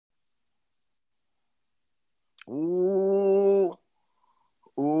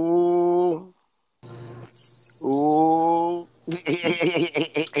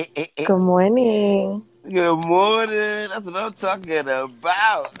Good morning. Good morning. That's what I'm talking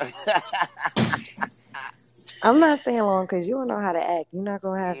about. I'm not staying long because you don't know how to act. You're not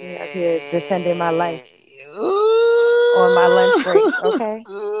going to have me up here defending my life on my lunch break, okay?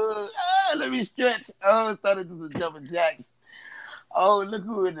 Let me stretch. Oh, I started to the jumping jacks. Oh, look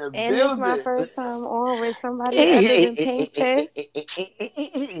who in the And building. it's my first time on with somebody other than Pink Pill.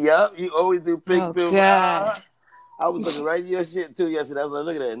 Yup, you always do Pink Pill. God. I was looking right at your shit too yesterday. I was like,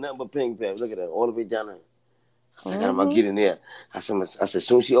 look at that, nothing but Pink Pill. Look at that, all the way down there. I said, I'm gonna get in there. I said, as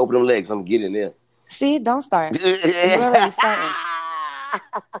soon as she opened them legs, I'm gonna get in there. See, don't start. You already starting.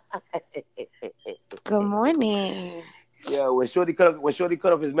 Good morning. Yeah, when Shorty cut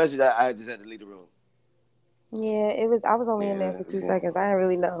off his message, I just had to leave the room. Yeah, it was. I was only in there for 2 seconds. I didn't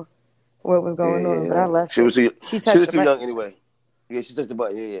really know what was going on, but I left. She was too button. young anyway. Yeah, she touched the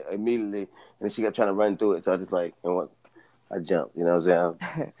button. Yeah, immediately, and then she kept trying to run through it. So I just like, you know what? I jumped. You know what I'm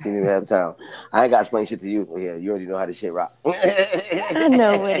saying? She didn't even have time. I ain't got to explain shit to you. Yeah, you already know how this shit rock. I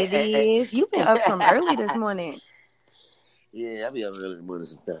know what it is. You've been up from early this morning. Yeah, I be up early in the morning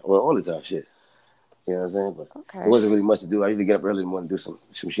sometimes. Well, all the time, shit. You know what I'm saying? But okay. It wasn't really much to do. I usually get up early in the morning and do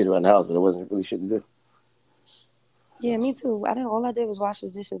some shit around the house, but it wasn't really shit to do. Yeah, me too. All I did was wash the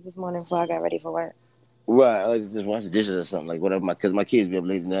dishes this morning before I got ready for work. Right, I like to just wash the dishes or something, like whatever, because my kids be up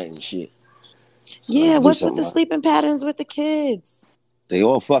late at night and shit. So yeah, what's with the sleeping patterns with the kids? They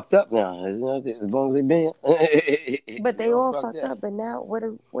all fucked up now, you know, as long as they been. But they all fucked up. But now, what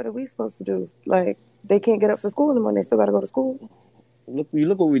are we supposed to do? Like, they can't get up for school in the morning. They still got to go to school. Look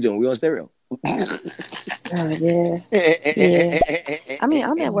what we doing. We on stereo. Yeah. I mean,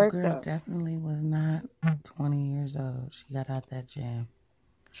 I'm at work, though. Definitely was not 20 years old. She got out that jam.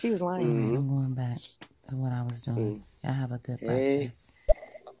 She was lying. I'm going back to what I was doing. Y'all have a good breakfast.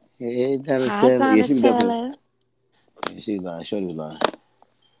 Hey, Hi, Donatella. Yeah, she was lying. Shorty was lying.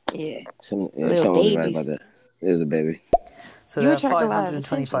 Yeah. Little baby. Right about that. It was a baby. So there are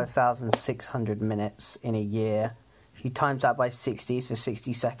 525,600 minutes in a year. If you times that by 60 for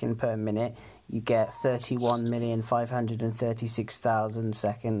 60 seconds per minute, you get 31,536,000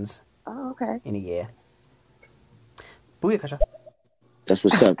 seconds. Oh, okay. In a year. Booyakasha. That's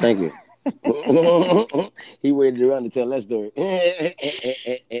what's up. Thank you. He waited around to tell that story.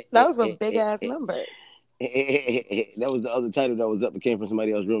 That was a big ass number. That was the other title that was up. It came from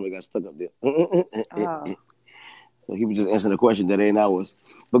somebody else's room. It got stuck up there. So he was just answering the question that ain't ours.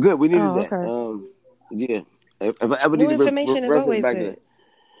 But good, we needed that. Okay. Yeah. If I ever need information is always back good.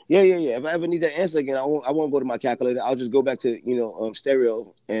 Yeah. If I ever need that answer again, I won't go to my calculator. I'll just go back to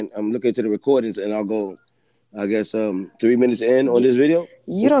stereo and look into the recordings, and I'll go. I guess 3 minutes in on this video.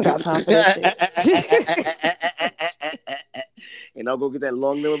 You don't got time for that shit. And I'll go get that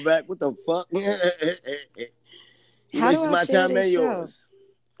long number back. What the fuck? How do I share this show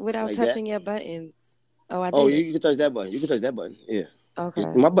without like touching your buttons? Oh, I did. Oh, you can touch that button. You can touch that button. Yeah. Okay.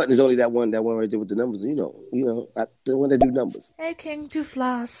 My button is only that one right there with the numbers. You know, the one that do numbers. Hey, King Two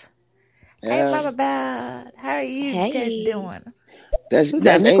Floss. Hey, MommaBadd. How are you guys doing? That's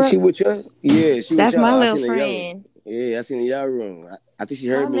ain't she with you? Yeah, that's my little friend. Yeah, I seen in y'all room. I think she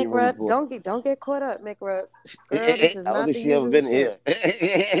heard me. McRub. Don't get caught up, McRub. Girl, this is not the usual been shit.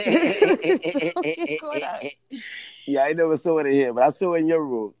 Here. Don't get caught up. Yeah, I never saw it in here, but I saw it in your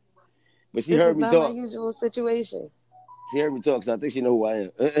room. But she heard me talk. This is not my usual situation. She heard me talk, so I think she know who I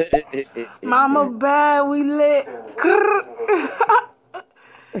am. MommaBadd, we lit.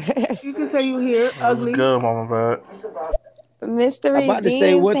 You can say you here, ugly. Good, MommaBadd. Mystery I'm about to beans.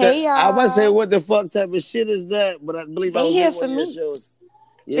 say Hey, y'all. I'm about to say what the fuck type of shit is that, but I believe I was here in for one me. of your shows.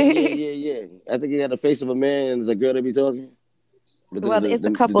 Yeah. I think he had the face of a man and there's a girl that be talking. Well, it's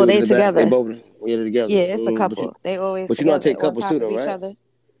a couple. They together. They're together. Yeah, it's a couple. They always but together. But you know I take couples too, though, right? Other.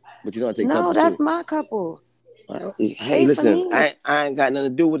 But you know I take couples too. No, that's my couple. Hey, listen, I ain't got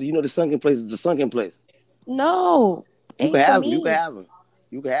nothing to do with it. You know the sunken place is the sunken place. No. You can have them.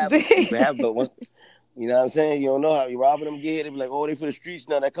 You can have them, but once... You know what I'm saying? You don't know how you robbing them get. They be like, oh, they for the streets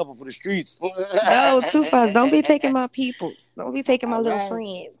now. That couple for the streets. No, too fast. Don't be taking my people. Don't be taking my little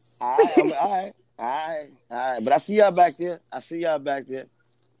friends. All right. But I see y'all back there. I see y'all.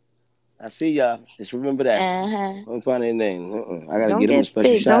 Just remember that. Don't find their name. I gotta get them a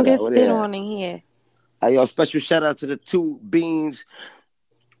special shout out. Don't get spit on in here. Yo, special shout out to the two Beans.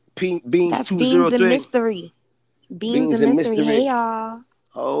 Beans That's 203. Beans and Mystery. Beans and mystery. Hey, y'all.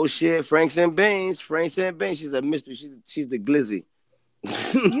 Oh shit, Franks and Beans. She's a mystery. She's the glizzy.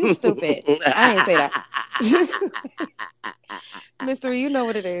 You stupid. I ain't say that. Mystery, you know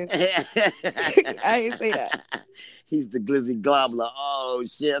what it is. I ain't say that. He's the glizzy gobbler. Oh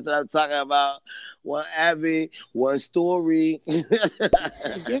shit, that's what I'm talking about. One Abby, one story.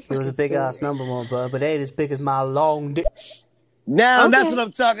 It was a big ass number one, bro, but it ain't as big as my long dick. Now Okay. that's what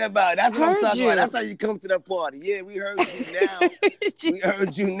I'm talking about. That's what I'm Heard talking you. about. That's how you come to the party. Yeah, we heard you now. We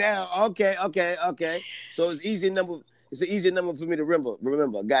heard you now. Okay. So it's easy number. It's an easy number for me to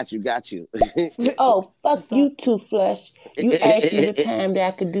remember. Got you. Oh, fuck you too, Flush. You asked me the time that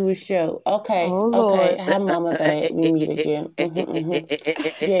I could do a show. Okay. Oh, Lord. Hi, Mama Bad. We meet again.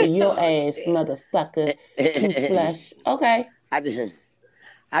 Yeah, your ass, motherfucker. Too Flush. Okay.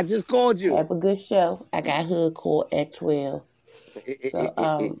 I just called you. Have a good show. I got hood call at 12.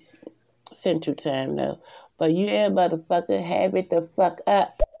 So, Central Time, though. But you there, motherfucker. Have it the fuck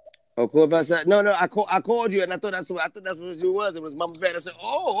up. Oh, cool about that. No, I called you, and I thought that's what you was. It was MommaBadd. I said,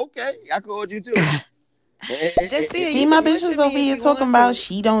 oh, okay. I called you too. Just See, my bitch was over here talking about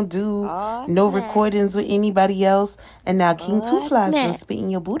she don't do no recordings with anybody else, and now King Two Flies been spitting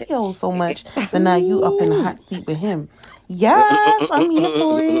your booty hole so much, but now you up in the hot seat with him. Yes, I'm here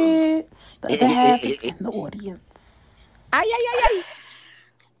for it. The other half is in the audience.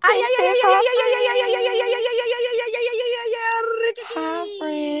 Hi,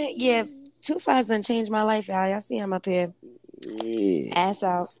 friend. Yeah, Two Flies done changed my life, y'all. Y'all see him up here. Yeah. Ass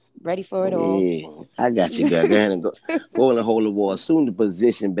out. Ready for it all. Yeah. I got you, girl. Go ahead and go in the hole of war. Assume the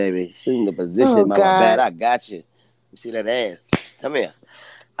position, baby. Assume the position. Oh, MommaBadd. God. I got you. You see that ass? Come here.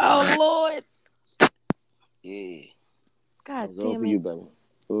 Oh, Lord. Yeah. God It's all damn for it. you, baby.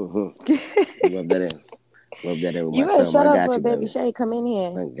 Rub that in. Rub that in with You my better thumb. shut I up got for you, Baby baby. Shay come in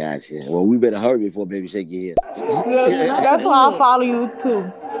here. I got you. Well, we better hurry before Baby Shay get here. That's why I follow you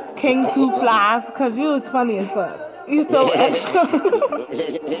too. King Two Flies, because you was funny as fuck. You so extra.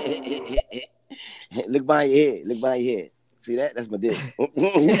 Look behind your head. Look behind your head. See that? That's my dick.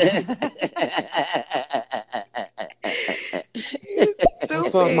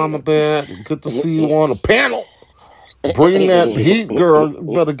 What's up, MommaBadd? Good to see you on the panel. Bring that heat, girl. You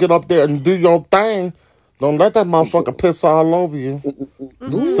better get up there and do your thing. Don't let that motherfucker piss all over you.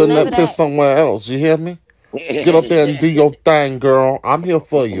 Send that piss somewhere else. You hear me? Get up there and do your thing, girl. I'm here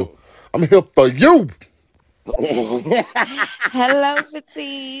for you. I'm here for you. Hello,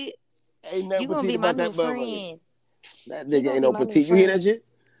 Petite. Ain't nothing You gonna petite be my about new that motherfucker. friend. That He nigga gonna ain't be no my new petite. You hear that friend.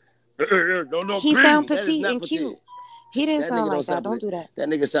 shit? No, He green. sound That is petite not and petite. cute. He didn't That sound nigga like that. Don't do that. That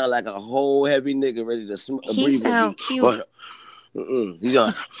nigga sound like a whole heavy nigga ready to He breathe with sound you. cute. He's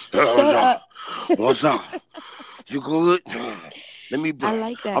like, Shut up. What's up? You good? Let me. I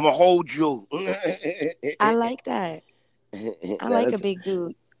like that. I'ma hold you. I like that. I like a big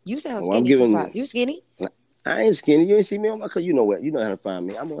dude. You sound Well, I'm skinny, Two giving. Flies. You skinny? I ain't skinny. You ain't see me on my. You know what? You know how to find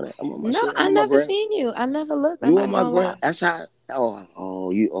me. I'm on that. I'm on my No, shit. I'm I on my never gram. seen you. I never looked. I'm You on not my gonna gram? lie. That's how.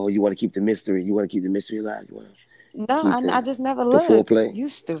 You want to keep the mystery. You want to keep the mystery alive. You want to No, keep I just never the looked. foreplay. You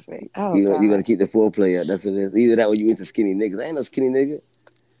stupid. Oh, You're God. gonna keep the foreplay up. That's what it is. Either that or you into skinny niggas. I ain't no skinny nigga.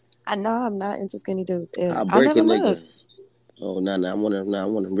 I know I'm not into skinny dudes. I'll I break a never nigga. looked. Oh, no. I want a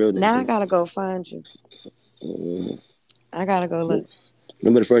real nigga. Now I gotta go find you. I gotta go look.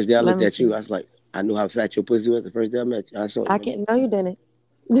 Remember the first day I Let looked me at see. you? I was like, I knew how fat your pussy was the first day I met you. I saw you. I can't. No, you didn't.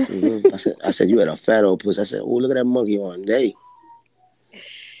 I said you had a fat old pussy. I said, oh, look at that monkey on day.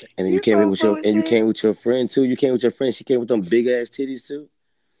 And then you came in with your friend too. You came with your friend. She came with them big ass titties too.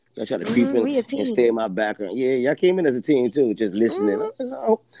 Y'all tried to creep in We a and team. stay in my background. Yeah, y'all came in as a team too, just listening. I was like,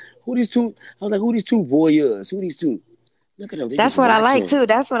 oh, who these two? I was like, who these two voyeurs? Who these two? Look at them. They That's just what watching, I like too.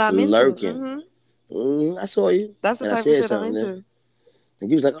 That's what I'm lurking. into. I saw you. That's the and I type of said shit I'm something. into. And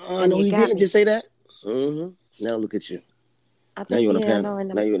you was like, oh, And no, you he got didn't me. just say that. Now look at you. Now you're on the panel.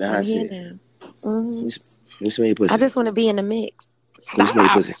 Now you're in the hot seat. Let me smell your pussy. I just want to be in the mix. Let me smell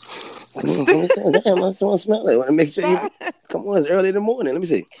your pussy. Damn, I just want to smell it. I want to make sure you. Come on, it's early in the morning. Let me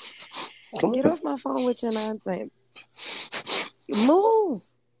see. Get off my phone with your nonsense. Move.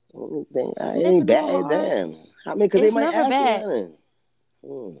 It ain't bad, damn. I mean, because they might ask bad.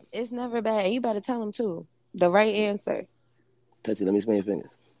 It's never bad. You better tell them too. The right answer. Touch it. Let me smell your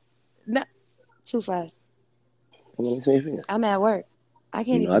fingers. No, too fast. Come on, let me smell your fingers. I'm at work. I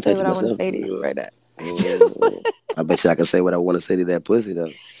can't even I say touch what myself. I want to say to you right now. I bet you I can say what I want to say to that pussy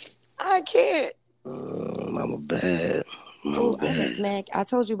though. I can't. MommaBadd. Ooh, I'm a smack. I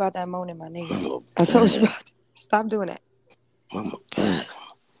told you about that moaning, my nigga. I told you about it. Stop doing that. MommaBadd.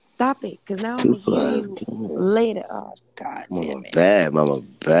 Stop it, because now I'm going to hear you later. Oh, God damn it.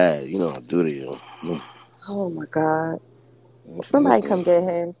 MommaBadd. You know what I do to you. Oh, my God. Somebody come get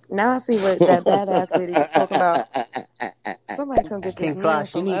him. Now I see what that badass lady was talking about. Somebody come get this King man Flash,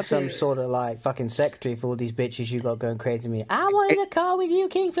 you from need up some here. sort of like fucking secretary for all these bitches you got going crazy to me. I wanted to call with you,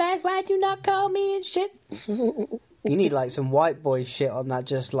 King Flash. Why'd you not call me and shit? You need like some white boy shit on that.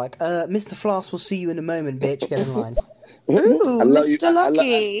 Just like, Mr. Floss will see you in a moment, bitch. Get in line. Ooh, Mr.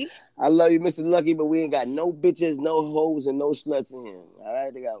 Lucky. I love you, Mr. Lucky, but we ain't got no bitches, no hoes, and no sluts in here. All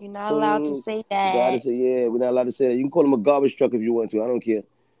right, they got. You're not allowed to say that. Gotta say, yeah, we're not allowed to say that. You can call him a garbage truck if you want to. I don't care,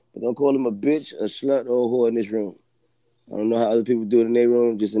 but don't call him a bitch, a slut, or a whore in this room. I don't know how other people do it in their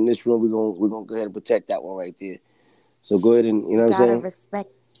room. Just in this room, we're gonna go ahead and protect that one right there. So go ahead and what I'm saying.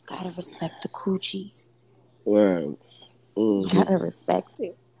 Gotta respect the coochie. Word. Mm-hmm. Gotta respect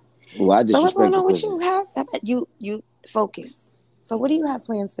it. Well, I so what's going on with you? How's that? You focus. So what do you have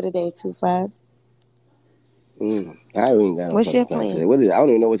plans for the day, Too Fast? I ain't got no What's your plan plan? today. What is it? I don't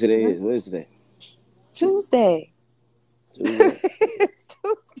even know what today is. What is today? Tuesday. Tuesday.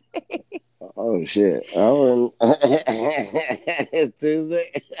 Tuesday. Oh shit! It's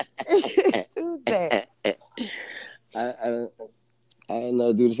Tuesday. It's Tuesday. I don't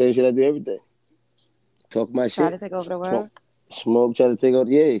know. Do the same shit I do every day. Talk my shit. Try to take over the world. Smoke. Try to take over.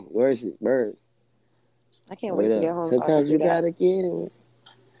 Yeah. Where is it? Bird. I can't wait to get home. Sometimes you gotta get it.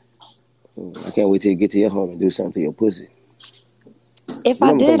 I can't wait till you get to your home and do something to your pussy. If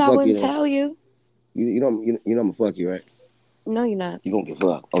I did, I wouldn't tell you. You know I'm gonna fuck you, right? No, you're not. You gonna get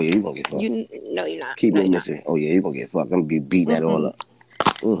fucked. Oh yeah, you gonna get fucked. No, you're not. Keep no, your mystery. Oh yeah, you gonna get fucked. I'm gonna be beating that all up.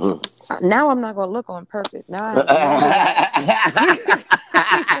 Mm-hmm. Now I'm not gonna look on purpose. Now I have no idea.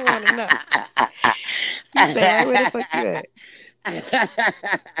 People want to know. You say, right, where the fuck you at?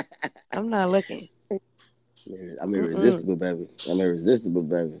 I'm not looking. I'm irresistible, baby.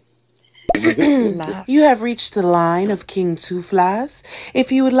 You have reached the line of King Two Flies.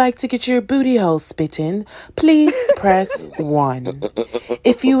 If you would like to get your booty hole spit in, please press 1.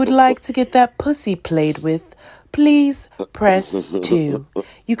 If you would like to get that pussy played with, please press 2.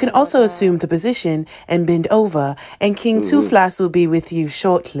 You can also assume the position and bend over, and King Two Flies will be with you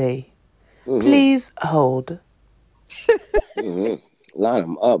shortly. Please hold. Line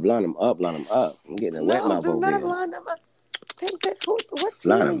them up. I'm getting a wet mouth over here. No, do not line them up. What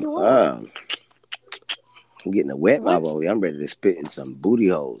team are you on? I'm getting a wet mouth over here. I'm ready to spit in some booty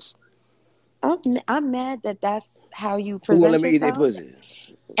holes. I'm mad that that's how you present yourself. Who gonna let me eat their pussy?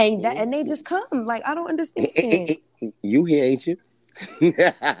 And they just come. Like, I don't understand. You here, ain't you?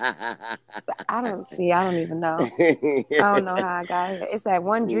 I don't even know. I don't know how I got here. It's that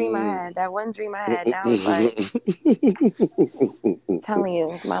one dream I had. Now it's like, I'm telling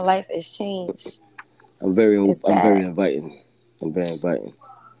you, my life has changed. I'm very inviting.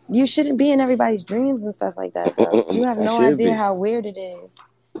 You shouldn't be in everybody's dreams and stuff like that, though. You have no idea how weird it is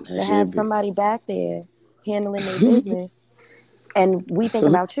to have somebody back there handling their business, and we think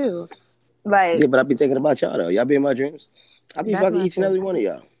about you. Like, yeah, but I be thinking about y'all though. Y'all be in my dreams. I be fucking each and every one of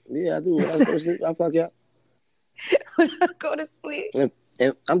y'all. Yeah, I do. When I go to sleep, I fuck y'all. When I go to sleep. And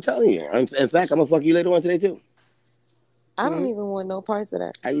I'm telling you. In fact, I'm gonna fuck you later on today too. I don't even want no parts of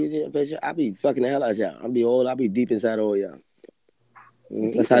that. I be fucking the hell out of y'all. I be deep inside all y'all.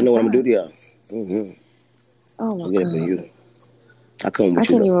 That's how I know what I'm gonna do to y'all. Oh my God. You. I come with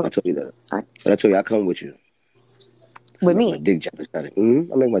you. I told you that. But I told you I come with you. With me? My dick jump inside of you.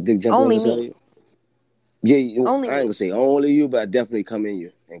 I make my dick jump only inside me. of you. Yeah, only I ain't gonna say only you, but I definitely come in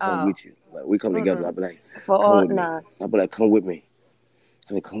you and come with you. Like we come together. I be like, come with me. I be like, come with me.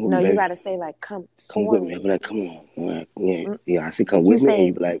 I mean, come with me. No, you gotta say like, come with me. I be like, come on. Yeah. I say come with me, and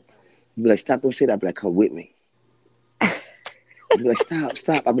you be like, stop, don't say that. I be like, come with me. You be like, stop.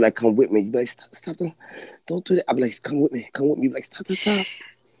 I be like, come with me. You be like, stop, don't do that. I be like, come with me. You be like, stop.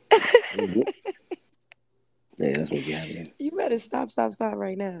 Yeah, that's what you have. You better stop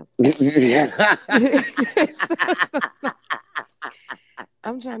right now. Stop.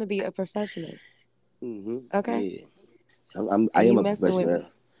 I'm trying to be a professional. Okay. Yeah. I am a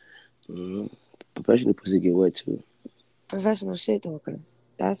professional. Professional pussy get wet too. Professional shit talker.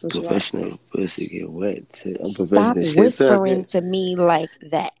 That's what you are. Professional pussy get wet too. I'm Stop whispering to me like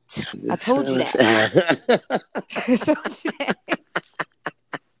that. I told you that.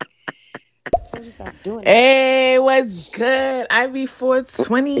 Hey, what's good? Ivy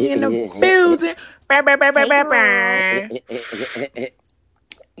 420 in the building.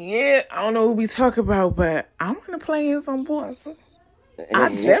 Yeah, I don't know what we talk about, but I want to play in some boys. I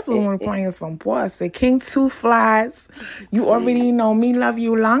definitely want to play in some boys. The King Two Flies. You already know me, love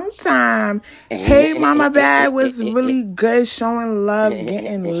you long time. Hey, MommaBadd was really good, showing love,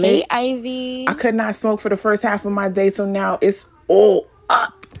 getting lit. Hey, Ivy. I could not smoke for the first half of my day, so now it's all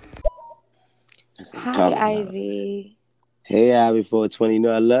up. Hi, Ivy. Hey, Ivy 420. You know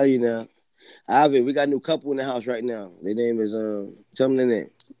I love you now. Ivy, we got a new couple in the house right now. Their name is tell them their name.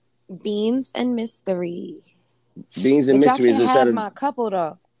 Beans and Mystery. Beans and but Mystery y'all is can't have my couple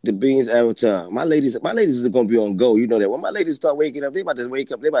though. The Beans Avatar. My ladies is gonna be on go. You know that. When my ladies start waking up, they about to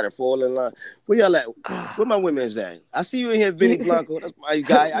wake up. They about to fall in line. Where y'all at? Where my women's at? I see you in here, Vinny Blanco. That's my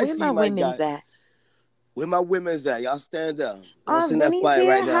guy. I see you, my guy. At? Where my women's at? Y'all stand up. Oh, Send that Vinny's fire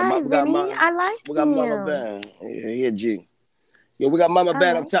here. right now. Hi, Vinny. I like we got him. MommaBadd. Yeah, G. Yo, we got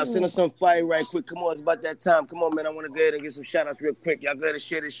MommaBadd up top. Send us some fire right quick. Come on, it's about that time. Come on, man. I want to go ahead and get some shout-outs real quick. Y'all go ahead and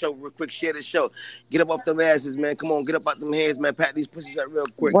share this show real quick. Share this show. Get up off them asses, man. Come on, get up out them hands, man. Pat these pussies up real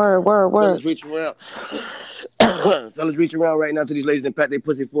quick. Word. Fellas, reach around. Fellas, reach around right now to these ladies and pat their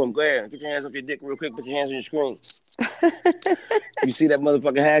pussy for them. Go ahead. Get your hands off your dick real quick. Put your hands on your screen. You see that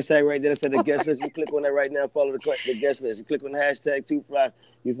motherfucking hashtag right there that said the guest list? You click on that right now and follow the guest list. You click on the hashtag 2Fly.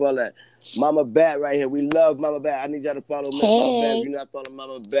 You follow that. MommaBadd right here. We love MommaBadd. I need y'all to follow MommaBadd. If you're not following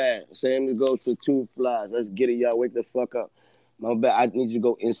MommaBadd, same goes to 2Fly. Let's get it, y'all. Wake the fuck up. MommaBadd, I need you to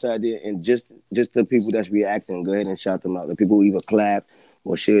go inside there and just the people that's reacting, go ahead and shout them out. The people who either clapped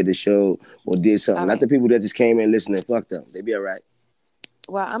or shared the show or did something. Not the people that just came in listening. Fuck them. They be all right.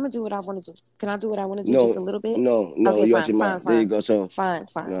 Well, I'm going to do what I want to do. Can I do what I want to do just a little bit? No. Okay, fine. There you go. So Fine.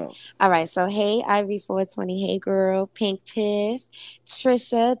 No. All right. So, hey, Ivy 420. Hey, girl. Pink Piff.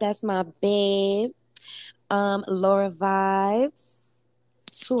 Trisha. That's my babe. Laura Vibes.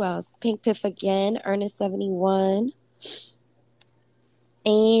 Who else? Pink Piff again. Ernest 71.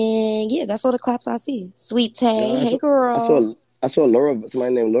 And yeah, that's all the claps I see. Sweet Tay. Hey, girl. I saw Laura.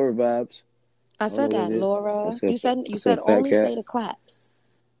 Somebody named Laura Vibes. I said that, Laura. You said only say the claps.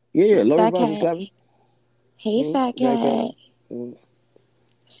 Yeah, Laura Vibes is clapping. Hey, fat cat.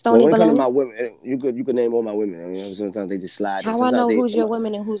 Stony when it comes to Baloney. my women, you could name all my women. I mean, sometimes they just slide. How I know who's your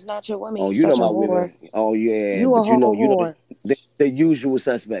women and who's not your women? Oh, you know my women. Oh yeah, you a whore. The usual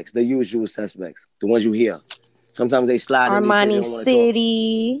suspects. The ones you hear. Sometimes they slide. Armani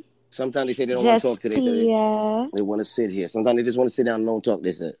City. Sometimes they say they don't want to talk to they want to sit here. Sometimes they just want to sit down and don't talk.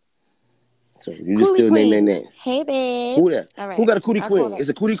 They said. So you just still name their name. Hey, babe. Who that? All right. Who got a cootie queen? Is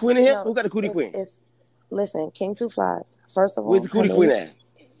a cootie queen in here? Who got a cootie queen? Listen, King Two Flies. First of all, where's the cootie queen at?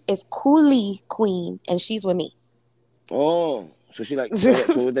 It's Coolie Queen, and she's with me. Oh, so she like.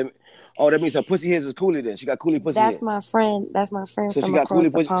 That means her pussy hairs is coolie then. She got coolie pussy hairs. That's my friend so from across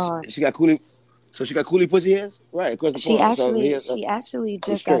the pond. She got coolie. So she got coolie pussy hairs, right? Across the pond. She actually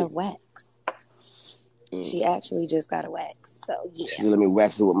just got a wax. She actually just got a wax. So yeah. She let me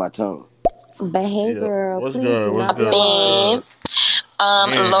wax it with my tongue. But hey, girl, What's please good? do What's not be good?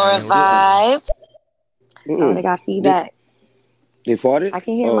 alarmed. Laura Vibes. Oh, they got feedback. They farted? I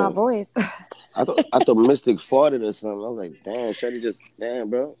can hear my voice. I thought Mystic farted or something. I was like, damn, Shady just, damn,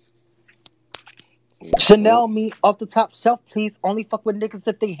 bro. Chanel me off the top shelf, please. Only fuck with niggas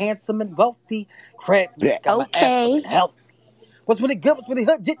if they handsome and wealthy. Crab me, got my ass up healthy. What's really good? What's really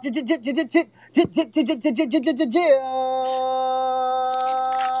hood?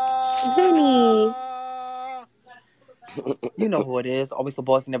 Vinny. You know who it is. Always so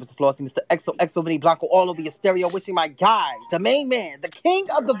bossy, never so flossy. Mr. XO Vinny Blanco all over your stereo. Wishing my guy, the main man, the king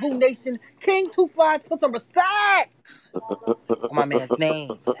of the Voo Nation, King Two Flies, put some respect on my man's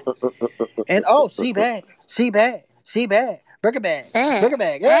name. And she bad. Burger bag. Hey.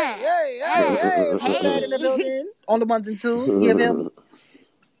 MommaBadd in the building. On the ones and twos. Give him.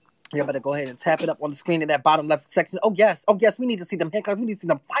 You better go ahead and tap it up on the screen in that bottom left section. Oh yes. We need to see them haircuts. We need to see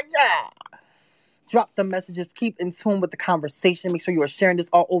them fire. Drop the messages. Keep in tune with the conversation. Make sure you are sharing this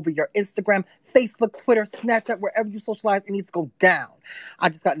all over your Instagram, Facebook, Twitter, Snapchat, wherever you socialize. It needs to go down. I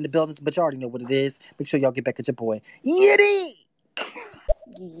just got in the buildings, but you already know what it is. Make sure y'all get back at your boy. Yiddy!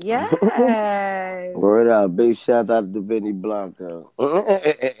 Yes. Word up. Big shout out to Vinny Blanco.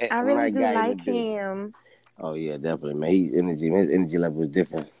 I really do like him. Oh, yeah, definitely, man. His energy level is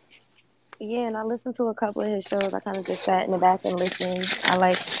different. Yeah, and I listened to a couple of his shows. I kind of just sat in the back and listened. I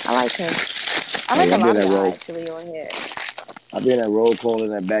like him. I like a lot of y'all actually on here. I'll be in that roll call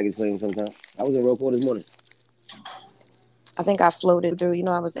in that baggage claim sometimes. I was in roll call this morning. I think I floated through.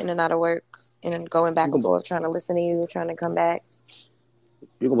 I was in and out of work and then going back and forth, trying to listen to you, trying to come back.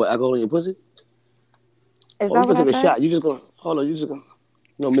 You gonna put alcohol in your pussy? Is that what I said? Shot. You just gonna hold on. You just gonna.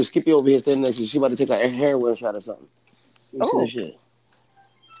 Miss Skippy over here standing next to you. She about to take a heroin shot or something. Oh. Shit.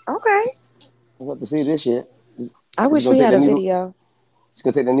 Okay. I want to see this shit. I wish we had a video. She's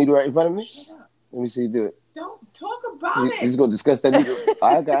gonna take the needle right in front of me. Let me see you do it. Don't talk about it. You just gonna discuss that needle.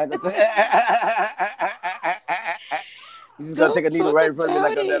 I got it. You just gonna take a needle right in front of me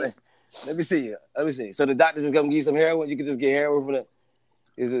like I'm there. Let me see you. So the doctor just gonna give you some heroin. You can just get heroin from the.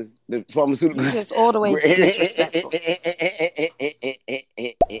 Is the pharmaceutical? You just all the way disrespectful.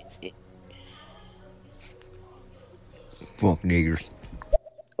 Fuck niggers.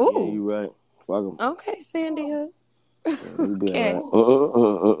 Ooh. Yeah, you right. Fuck them. Okay, Sandy Hook. He'll be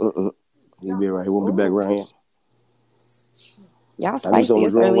all right. He'll be all right. He won't be back around here. Y'all spicy.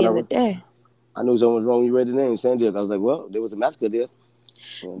 It's early in the day. I knew something was wrong when you read the name, Sandy Hook. I was like, well, there was a massacre there.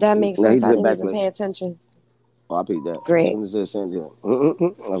 That makes sense. I didn't even pay attention. Oh, I picked that. Great. As soon as it said Sandy Hook. I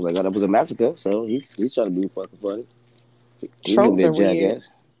was like, oh, that was a massacre. So he's trying to be fucking funny. Trolls are weird.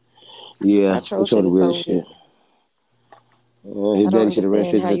 Yeah, trolls are weird shit. His daddy should have ran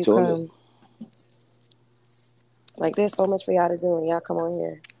straight to the toilet. Like, there's so much for y'all to do, and y'all come on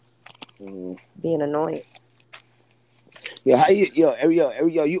here being annoying. Yeah, how you, every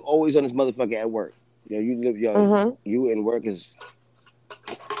you always on this motherfucker at work. You live, you in work is.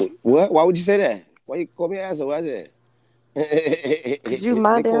 What? Why would you say that? Why you call me an asshole? Why that? Because you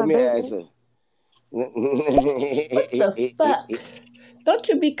minding her business. What the fuck? Don't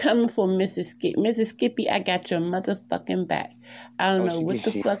you be coming for Mrs. Skippy. Mrs. Skippy, I got your motherfucking back. I don't know what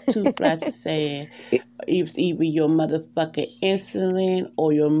the fuck Two Flies is saying. It's either your motherfucking insulin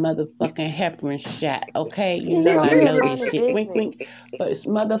or your motherfucking heparin shot, okay? You know I know this shit. Wink, wink. But it's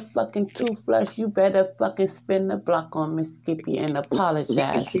motherfucking Two Flies. You better fucking spin the block on Miss Skippy and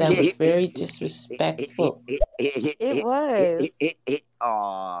apologize. That was very disrespectful. It was.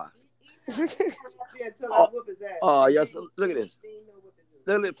 Oh, y'all, look at this.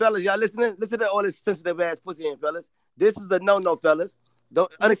 Look at fellas, y'all listening? Listen to all this sensitive ass pussy in, fellas. This is a no, fellas.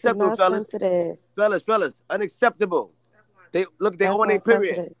 Unacceptable, fellas. Sensitive. Fellas, unacceptable. They on their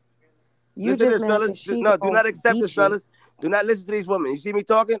period. Sensitive. You just mad fellas. Do not accept this, fellas. Do not listen to these women. You see me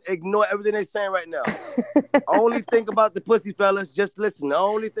talking? Ignore everything they're saying right now. Only think about the pussy, fellas. Just listen.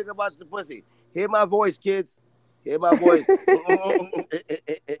 Only think about the pussy. Hear my voice, kids. Hear my voice.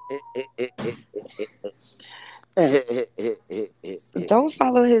 Don't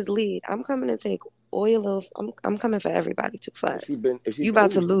follow his lead. I'm coming to take oil of. I'm coming for everybody. Two Flies. You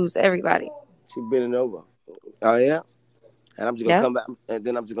about to lose everybody. She bending over. Oh yeah. And I'm just gonna come back, and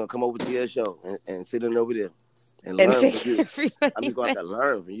then I'm just gonna come over to your show and sit in over there and learn from you. I'm just gonna have to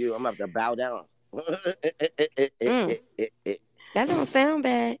learn from you. I'm gonna have to bow down. That don't sound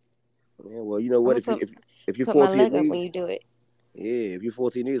bad. Yeah, well, you know what? If you put my leg up when you do it. Yeah, if you're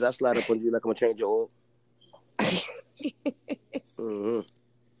 14 years, I slide up on you like I'm gonna change your oil.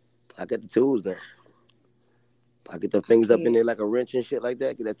 I got the tools now. I get the fingers up in there like a wrench and shit like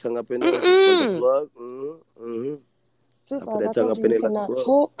that. Get that tongue up in there. Put the plug. Two Flies, I told you you cannot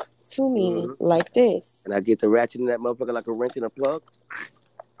talk to me like this. And I get the ratchet in that motherfucker like a wrench and a plug.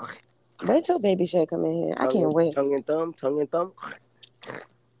 Wait till Baby Shay come in here. I can't wait. Tongue and thumb. Tongue and thumb.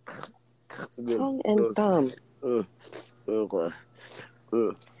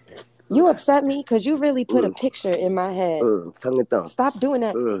 You upset me because you really put a picture in my head. Tongue and thumb. Stop doing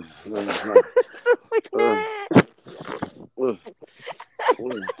that.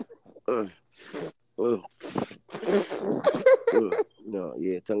 No,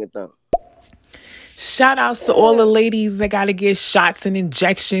 yeah, tongue and thumb. Shout outs to all the ladies that got to get shots and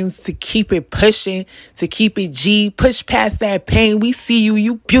injections to keep it pushing, to keep it G. Push past that pain. We see you.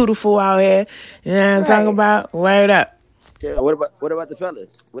 You beautiful out here. You know what I'm talking about? Word up. Yeah, what about the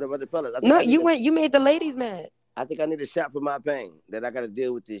fellas? What about the fellas? No, you made the ladies mad. I think I need a shot for my pain. That I got to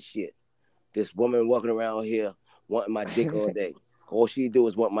deal with this shit. This woman walking around here wanting my dick all day. All she do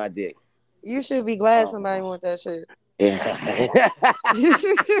is want my dick. You should be glad somebody want that shit. Yeah. You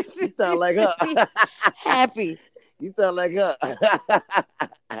sound like her. Happy. You sound like her.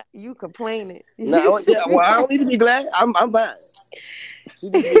 You complaining. No, well, I don't need to be glad. I'm fine. She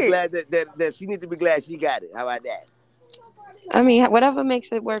needs to be glad that she needs to be glad she got it. How about that? I mean, whatever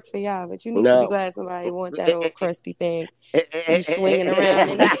makes it work for y'all, but you need to be glad somebody want that old crusty thing. You swinging around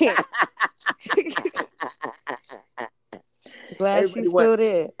in it. Glad she's still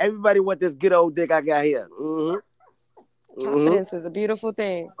there. Everybody want this good old dick I got here. Confidence is a beautiful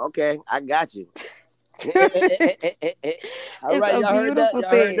thing. Okay, I got you. All right, y'all heard that?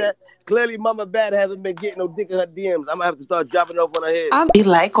 Y'all heard that? Clearly, MommaBadd hasn't been getting no dick in her DMs. I'm gonna have to start dropping off on her head. We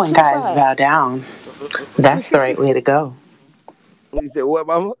like when guys bow down. That's the right way to go. You said what,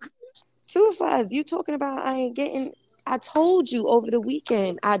 Mama? Two Flies, you talking about I ain't getting... I told you over the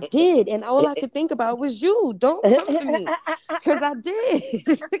weekend. I did. And all I could think about was you. Don't come for me. Because I did.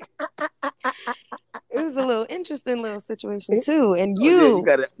 It was a little interesting little situation, too. And you...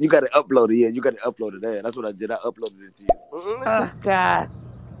 Yeah, you gotta upload it. Yeah, you got to upload it there. That's what I did. I uploaded it to you. Oh, God.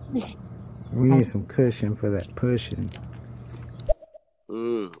 We need some cushion for that pushing.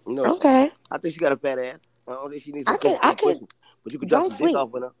 No, okay. I think she got a fat ass. I don't think she needs some cushion. But you could drop some dick off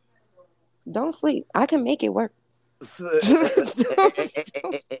with her. Don't sleep. I can make it work.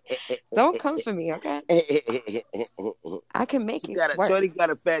 don't come for me, okay? I can make it work. Shorty got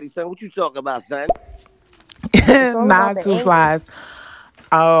a fatty, son. What you talking about, son? Not Two Flies.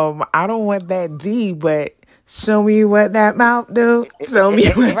 I don't want that D, but show me what that mouth do. Show me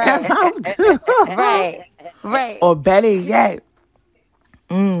what that mouth do. Right. Or better yet,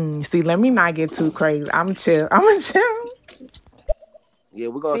 see, let me not get too crazy. I'm chill. Yeah,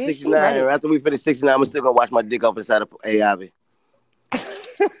 we're going 69. After we finish 69, I'm still going to wash my dick off inside of Ivy.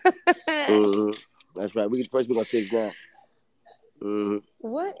 That's right. We're going 69.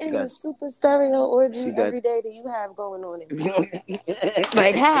 What in the super stereo orgy every day do you have going on in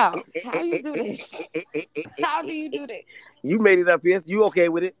like, how? How you do this? How do you do this? You made it up here. You okay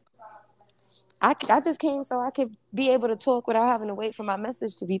with it? I just came so I could be able to talk without having to wait for my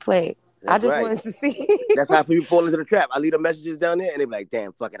message to be played. That's I just wanted to see. That's how people fall into the trap. I leave the messages down there, and they be like,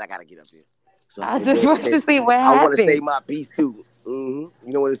 damn, fuck it, I got to get up here. So I just wanted to see what happened. I want to say my piece, too. You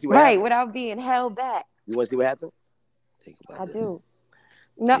don't want to see what happened? Right, without being held back. You want to see what happened? Think about this. Do.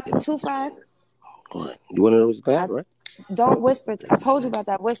 No, Two Flies. What? You want to know what's going to happen, right? Don't whisper. I told you about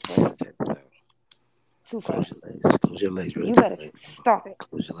that whisper. Two Flies. Close your legs real tight. You better stop it.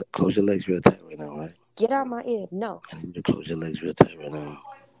 Close your legs real tight right now, right? Get out my ear. No. I need you to close your legs real tight right now.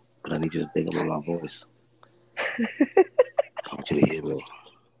 But I need you to think about my voice. I want you to hear me.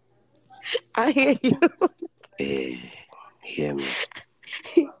 I hear you. Yeah. Hear me.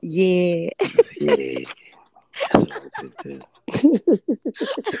 Yeah. Yeah. That's what I want you to do.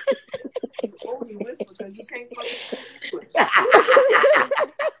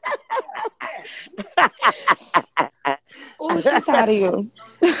 Oh, she's tired of you.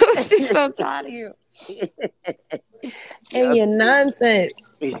 She's so tired of you. And your nonsense.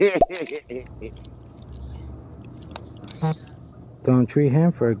 Don't treat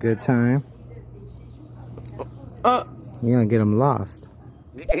him for a good time. You're gonna get him lost.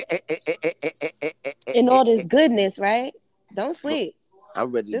 In all this goodness, right? Don't sleep.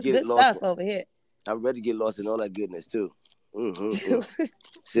 I'm ready to this get good lost. Stuff over here. I'm ready to get lost in all that goodness too.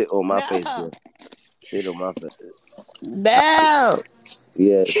 Sit on my face, girl. Sit on my face. No.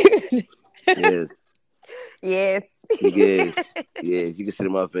 Yes. Yes. Yes. Yes. You can sit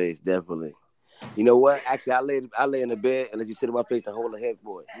on my face, definitely. You know what? Actually, I lay in the bed and let you sit on my face and hold a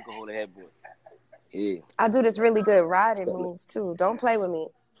headboard. You can hold a headboard. Yeah. I do this really good riding move too. Don't play with me.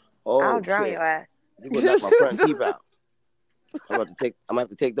 I'll drown your ass. You gonna knock my front teeth out. I'm gonna have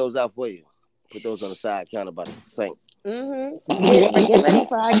to take those out for you. Put those on the side counter by the sink. Get ready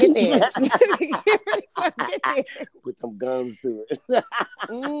for I get there. Get ready for I get there. Put some gums to it.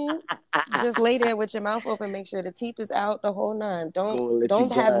 Just lay there with your mouth open. Make sure the teeth is out. The whole nine.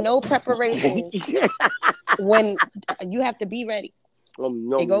 Don't have no preparation. When you have to be ready.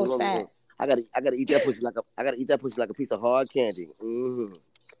 It goes fast. I gotta eat that pussy like a piece of hard candy.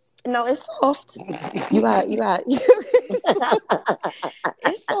 No, it's soft. You got.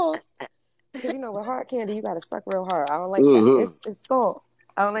 It's soft. Because with hard candy, you gotta suck real hard. I don't like that. It's soft.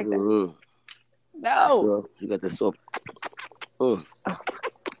 I don't like that. No. Girl, you got that soft. You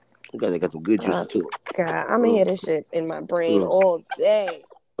got some good juices too. God, I'm gonna hear this shit in my brain all day.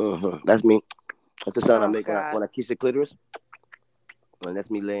 That's me. That's the sound I make when I kiss the clitoris. And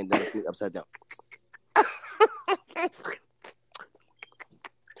that's me laying down, upside down.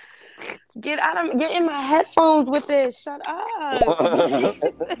 Get in my headphones with this. Shut up.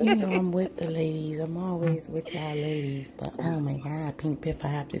 I'm with the ladies. I'm always with y'all ladies. But oh my God, Pink Piff, I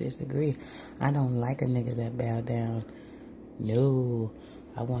have to disagree. I don't like a nigga that bow down. No,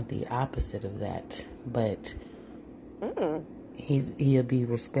 I want the opposite of that. But he'll be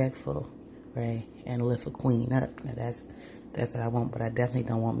respectful, right? And lift a queen up. Now that's what I want. But I definitely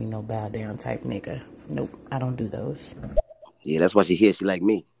don't want me no bow down type nigga. Nope, I don't do those. Yeah, that's why she like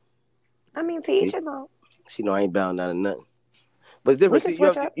me. I mean, to each his own. She know I ain't bound down to nothing. But it's different. We can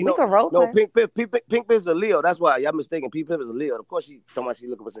switch up. We can role play. No, Pink Piff is a Leo. That's why y'all mistaken. Pink Piff is a Leo. Of course, she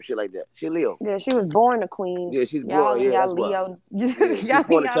looking for some shit like that. She a Leo. Yeah, she was born a queen. Yeah, she's born. Yeah, y'all Leo.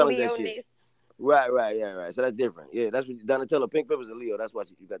 Y'all Leo. Right. Yeah, right. So that's different. Yeah, that's what Donatella. Pink Piff is a Leo. That's why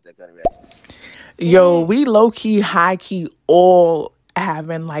you got that kind of reaction. Yo, we low key, high key, all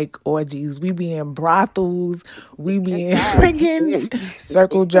having like orgies. We be in brothels. We be in freaking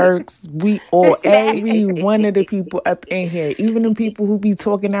circle jerks. We all, every one of the people up in here, even the people who be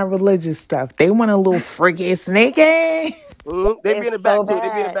talking that religious stuff, they want a little freaky snake. They be in the back too. They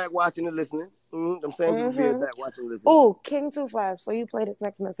be in the back watching and listening. I'm saying people be in the back watching and listening. Oh, King Two Flies, before you play this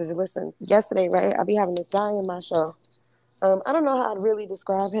next message, listen. Yesterday, right, I be having this guy in my show. I don't know how to really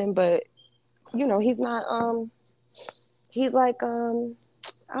describe him, but he's not He's like, I don't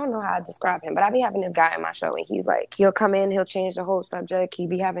know how to describe him, but I be having this guy in my show, and he's like, he'll come in, he'll change the whole subject. He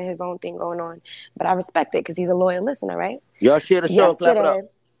be having his own thing going on, but I respect it because he's a loyal listener, right? Y'all share the show and clap it up.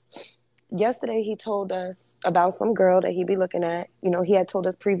 Yesterday, he told us about some girl that he be looking at. You know, he had told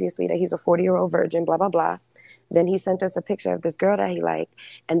us previously that he's a 40-year-old virgin, blah, blah, blah. Then he sent us a picture of this girl that he liked.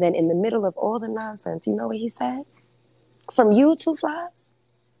 And then in the middle of all the nonsense, you know what he said? From you, Two Flies?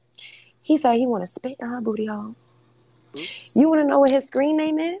 He said he want to spit in her booty hole. You want to know what his screen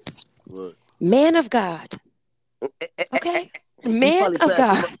name is? What? Man of God. Okay? Man of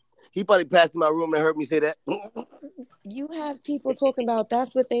God. He probably passed in my room and heard me say that. You have people talking about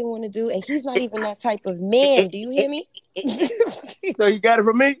that's what they want to do, and he's not even that type of man. Do you hear me? So he got it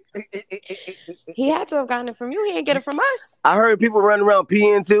from me? He had to have gotten it from you. He didn't get it from us. I heard people running around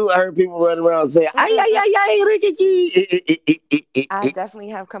peeing too. I heard people running around saying, ay, ay, ay, ay, I definitely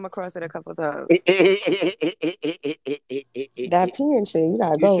have come across it a couple times. That peeing shit, you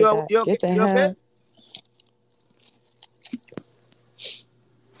gotta go with that. Get the hell.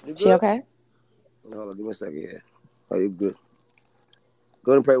 She okay? Hold on, give me a second here. Oh, you good?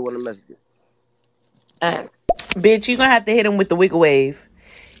 Go ahead and pray one of the messages. Bitch, you gonna have to hit him with the wiggle wave.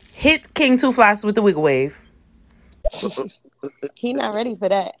 Hit King Two Flies with the wiggle wave. He not ready for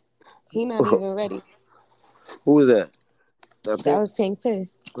that. He not even ready. Who was that? That was Pink Pin.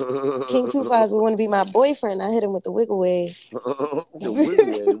 King Two Flies would want to be my boyfriend. I hit him with the wiggle wave. The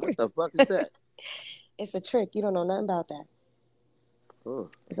wiggle wave? What the fuck is that? It's a trick. You don't know nothing about that. Oh.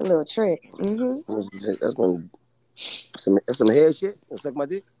 It's a little trick. That's some head shit. You suck my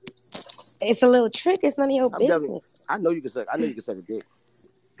dick. It's a little trick. It's none of your business. I know you can suck. I know you can suck a dick.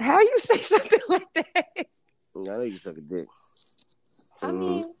 How you say something like that? I know you can suck a dick. I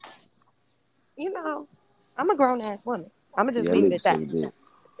mean, you know, I'm a grown ass woman. I'm gonna just leave it at that.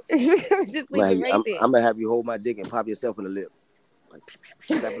 Just leave it right there. I'm gonna have you hold my dick and pop yourself in the lip. Like,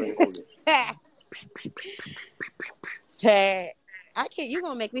 I can't. You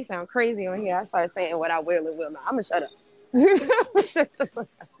gonna make me sound crazy on here. I start saying what I will and will not. I'm gonna shut up. Shut the fuck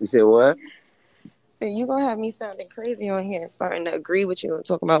up. You said what? You gonna have me sounding crazy on here, starting to agree with you and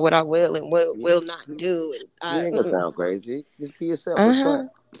talking about what I will and will not do. And you ain't gonna sound crazy. Just be yourself.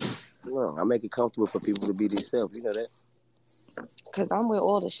 No, I make it comfortable for people to be themselves. You know that? Cause I'm with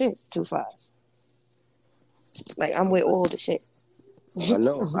all the shits, Two Flies. Like I'm with all the shit. I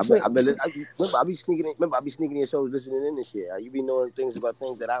know. I be sneaking in. Remember, I be sneaking in shows, listening in and shit. You be knowing things about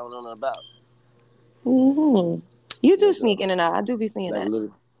things that I don't know nothing about. You do sneak in and out. I do be seeing that.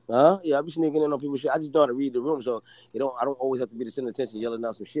 Yeah, I be sneaking in on people's shit. I just know how to read the room, so I don't always have to be the center of attention yelling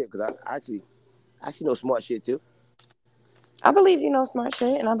out some shit because I actually know smart shit too. I believe you know smart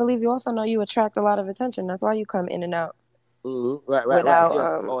shit, and I believe you also know you attract a lot of attention. That's why you come in and out. Right. Without,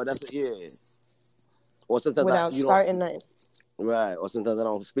 yeah. Or sometimes without starting nothing. Right. Or sometimes I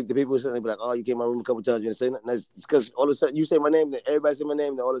don't speak to people and something. Be like, oh, you came in my room a couple times, you didn't say nothing. It's because all of a sudden you say my name, then everybody say my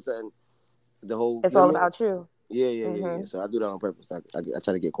name, then all of a sudden the whole. It's all about you. Yeah. So I do that on purpose. I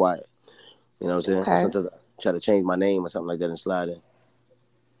try to get quiet. You know what I'm saying? Okay. Sometimes I try to change my name or something like that and slide in.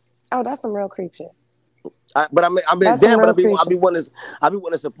 Oh, that's some real creep shit. I be wanting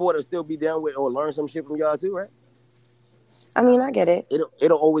to support or still be down with or learn some shit from y'all too, right? I mean, I get it. It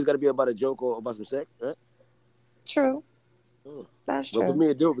don't always got to be about a joke or about some sex, right? True. That's true. But for me,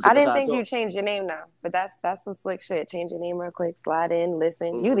 I didn't think you changed your name now, but that's some slick shit. Change your name real quick, slide in,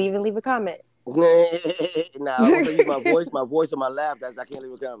 listen. You'd even leave a comment. Nah, I'm gonna use my voice on my laugh. I can't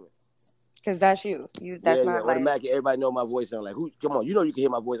leave a comment. Cause that's you. That's not like automatically. Everybody know my voice sound like who? Come on, you know you can hear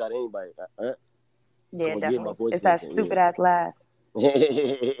my voice out of anybody. Right? Yeah, definitely. It's that stupid ass laugh. Boy,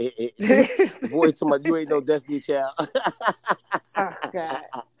 to my you ain't no Destiny Child. Oh God.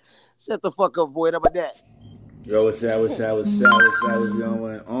 Shut the fuck up, boy. How about that? Yo, what's going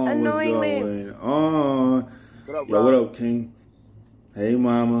on? Annoying. What up, Yo, what up, King? Hey,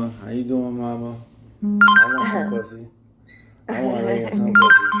 mama. How you doing, mama? I want some pussy. I want to lay in some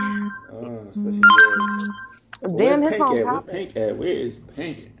pussy. Damn, his phone Where Pink at? Where is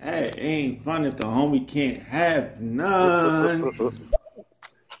Pink at? It ain't fun if the homie can't have none.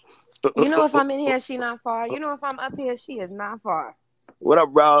 You know if I'm in here, she not far. You know if I'm up here, she is not far. What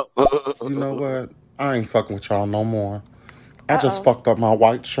up, bro? You know what? I ain't fucking with y'all no more. I just fucked up my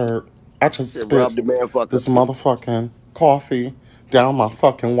white shirt. I just spit this motherfucking coffee down my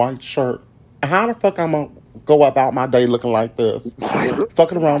fucking white shirt. How the fuck I'm gonna go about my day looking like this?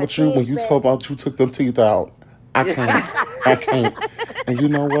 Fucking around with you when you told about you took them teeth out. I can't. And you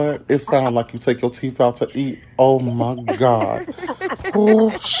know what? It sounds like you take your teeth out to eat. Oh my God.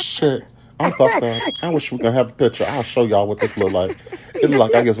 Oh shit. I'm fucked up. I wish we could have a picture. I'll show y'all what this look like. It look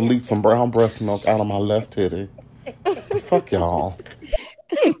like I just leaked some brown breast milk out of my left titty. Fuck y'all.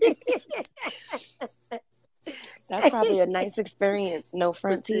 That's probably a nice experience. No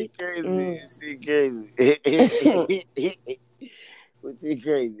front teeth. Crazy.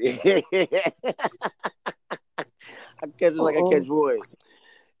 Crazy. I catch it like I catch boys.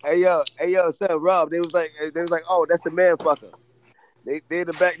 Hey yo, son, Rob. They was like, oh, that's the man fucker. They in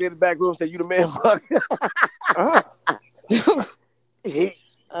the back room said you the man fucker.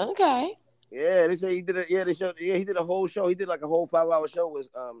 Okay. Yeah, they say he did he did a whole show. He did like a whole 5-hour show with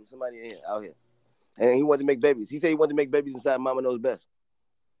somebody out here. And he wanted to make babies. He said he wanted to make babies inside Mama Knows Best.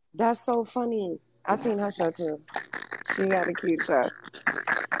 That's so funny. I seen her show too. She got a cute show.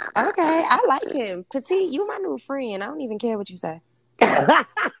 Okay, I like him. Petite, you my new friend. I don't even care what you say.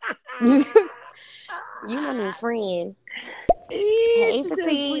 You my new friend. Hey,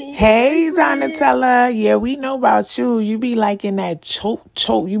 Petite. Hey, Donatella. Yeah, we know about you. You be liking that choke.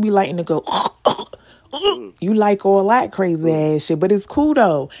 You be liking to go. You like all that crazy ass shit, but it's cool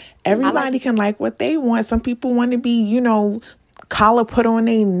though. Everybody can like what they want. Some people want to be, collar put on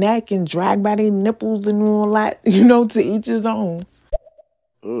their neck and dragged by their nipples and all that. To each his own.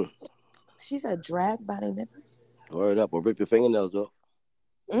 She said dragged by their nipples. Word up, or rip your fingernails off.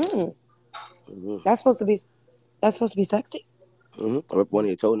 That's supposed to be sexy. Or rip one of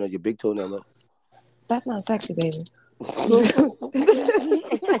your toenails, your big toenail off. That's not sexy, baby.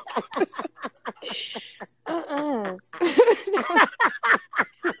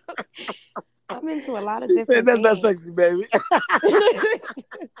 I'm into a lot of different That's things. not sexy, baby.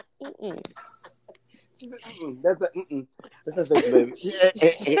 That's not sexy, baby.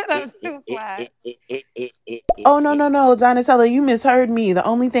 Shut up, Superfly. Oh, no, Donatella, you misheard me. The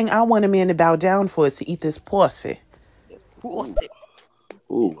only thing I want a man to bow down for is to eat this pussy. Ooh.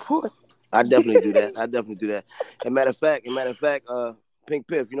 I definitely do that. And matter of fact, Pink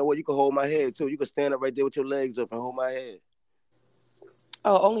Piff, you know what? You can hold my head too. You can stand up right there with your legs up and hold my head.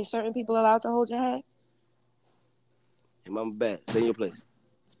 Oh, only certain people allowed to hold your head? Hey, MommaBadd, stay in your place.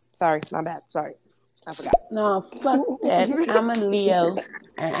 Sorry, my bad. Sorry. I forgot. No, fuck that. I'm a Leo,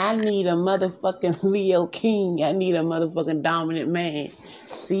 and I need a motherfucking Leo king. I need a motherfucking dominant man.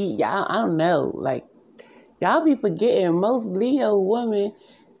 See, y'all, I don't know. Like, y'all be forgetting most Leo women,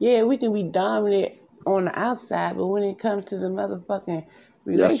 yeah, we can be dominant on the outside, but when it comes to the motherfucking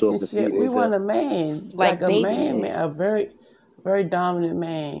relationship, we want a man. Like a man, a very, very dominant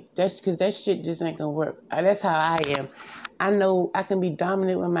man. That's because that shit just ain't gonna work. That's how I am. I know I can be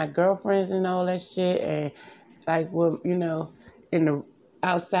dominant with my girlfriends and all that shit, and like, well, in the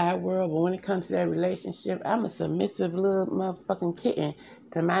outside world, but when it comes to that relationship, I'm a submissive little motherfucking kitten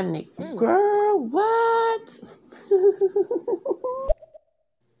to my nigga. Girl, what?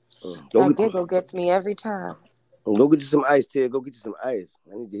 That giggle gets me every time. Go get you some ice, Ted. Go get you some ice.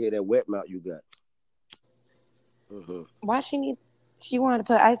 I need to hear that wet mouth you got. Why she wanted to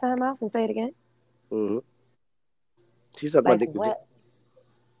put ice in her mouth and say it again? She sucked my dick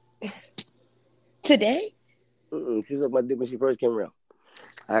today. She sucked my dick when she first came around.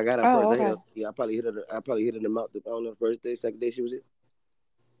 I got her first. Okay. I probably hit her in the mouth. I don't know, first day, second day she was here.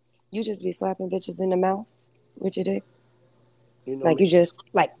 You just be slapping bitches in the mouth with your dick? You just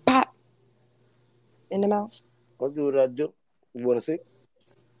pop in the mouth? I'll do what I do. You want to see?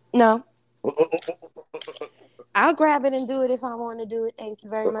 No. I'll grab it and do it if I want to do it. Thank you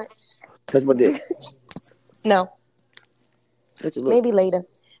very much. Touch my dick. No. Maybe later.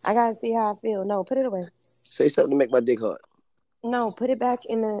 I gotta see how I feel. No, put it away. Say something to make my dick hard. No, put it back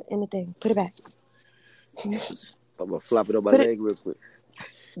in the thing. Put it back. I'm gonna flop it on my leg real quick.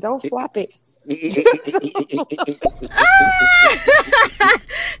 Don't flop it.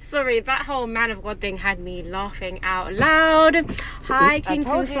 Sorry, that whole Man of God thing had me laughing out loud. Hi, King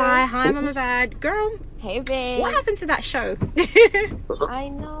to Fly. Hi, MommaBadd. Girl. Hey, babe. What happened to that show? I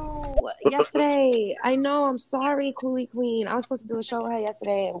know. Yesterday. I know. I'm sorry, Coolie Queen. I was supposed to do a show with her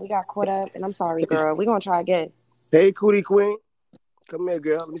yesterday, and we got caught up. And I'm sorry, girl. We're gonna try again. Hey, Coolie Queen. Come here,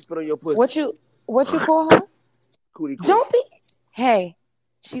 girl. Let me spit on your pussy. What you call her? Coolie Queen. Don't be. Hey,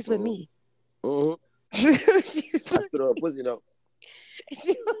 she's with me. I spit on her pussy though.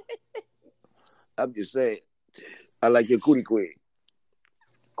 I'm just saying. I like your Coolie Queen.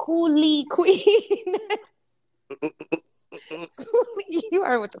 Coolie Queen. You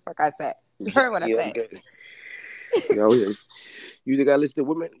heard what the fuck I said. You heard what I said. Okay. You think I listen to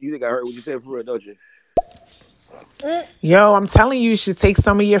women? You think I heard what you said for real, don't you? Yo, I'm telling you should take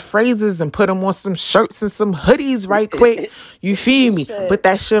some of your phrases and put them on some shirts and some hoodies right quick. You feel me? Put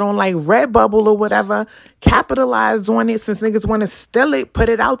that shit on like Redbubble or whatever. Capitalize on it since niggas want to steal it. Put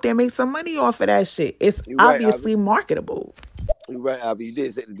it out there. Make some money off of that shit. It's obviously marketable. You're right, Abby. You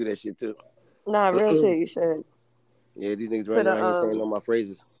did say to do that shit too. Nah, real shit. You should. Yeah, these niggas running around here saying all my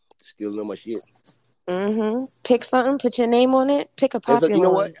phrases, stealing all my shit. Pick something, put your name on it, pick a popular you know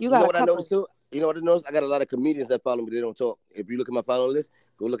what? one. You know got a what I couple. noticed too? You know what I noticed? I got a lot of comedians that follow me. They don't talk. If you look at my follow list,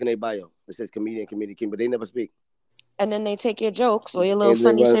 go look in their bio. It says comedian, but they never speak. And then they take your jokes or your little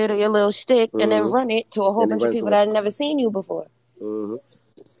funny shit or your little shtick and then run it to a whole bunch of people that had never seen you before. Not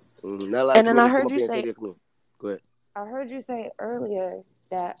a lot of comedians come up here and say they're comedian. Go ahead. I heard you say earlier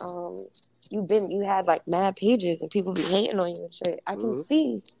that you had like mad pages and people be hating on you and shit. I can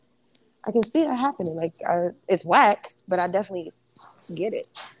see that happening. Like it's whack, but I definitely get it.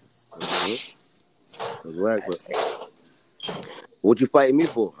 It's whack, but what you fighting me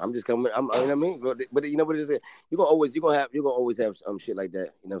for? I'm just coming. You know what I mean? But you know what it is? You're gonna always have some shit like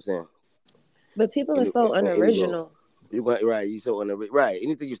that. You know what I'm saying? But people are so unoriginal. You so unoriginal. Right.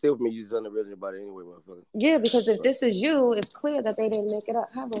 Anything you steal from me, you just unoriginal about it anyway, motherfucker. Yeah, because if this is you, it's clear that they didn't make it up.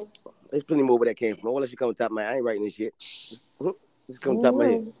 Have they? There's plenty more where that came from. All that shit come on top of my head. I ain't writing this shit. Just come on top of my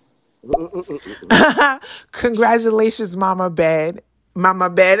head. Congratulations, MommaBadd.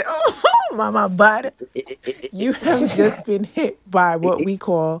 MommaBadd. Oh, MommaBadd. You have just been hit by what we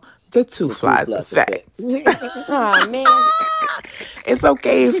call the two flies effect. Oh, man. It's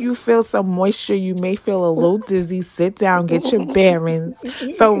okay if you feel some moisture. You may feel a little dizzy. Sit down, get your bearings.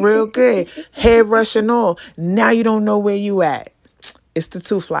 Felt real good. Head rushing all. Now you don't know where you at. It's the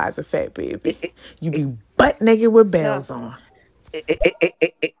two flies effect, baby. You be butt naked with bells on.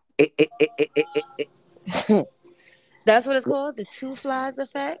 That's what it's called? The two flies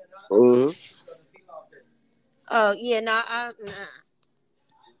effect? Oh, yeah, nah.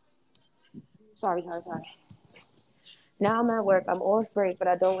 Sorry. Now I'm at work. I'm off break, but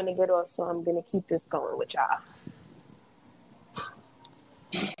I don't want to get off, so I'm going to keep this going with y'all.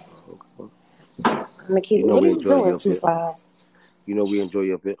 I'm going to keep... What are you doing, two flies? You know we enjoy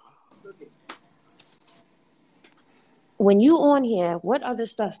your bit. When you on here, what other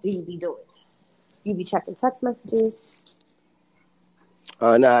stuff do you be doing? You be checking text messages?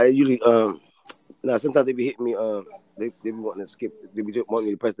 Nah, usually... sometimes they be hitting me... They be wanting to skip. They be wanting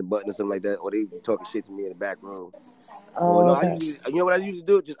me to press the button or something like that, or they be talking shit to me in the back room. Oh, no, okay. You know what I usually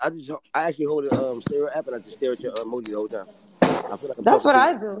do? I actually hold a stereo app and I just stare at your emoji the whole time. I feel like I'm That's what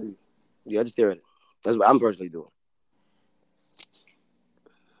I do. Yeah, I just stare at it. That's what I'm personally doing.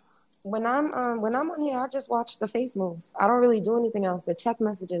 When I'm on here, I just watch the face moves. I don't really do anything else. The check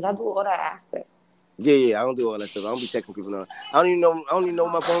messages, I do all that after. Yeah, I don't do all that stuff. I don't be texting people now. I don't even know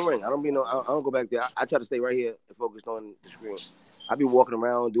my phone ring. I don't go back there. I try to stay right here and focused on the screen. I be walking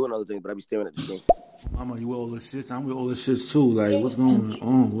around doing other things, but I be staring at the screen. Mama, you with all the shits? I'm with all the shits too. Like, what's going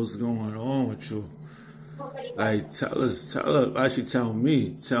on? What's going on with you? Like, tell us. Actually, tell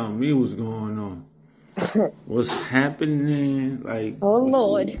me what's going on. What's happening? Like, oh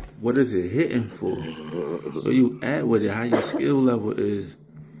Lord, what is it hitting for? Where you at with it? How your skill level is?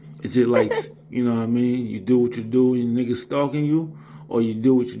 Is it like, you know what I mean? You do what you do and niggas stalking you, or you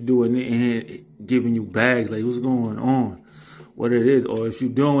do what you do and giving you bags? Like, what's going on? What it is? Or if you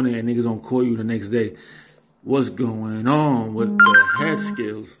doing it and niggas don't call you the next day, what's going on with the head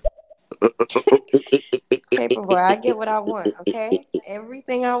skills? Paperboy, I get what I want, okay?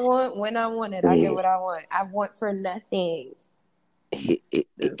 Everything I want, when I want it, I get what I want. I want for nothing.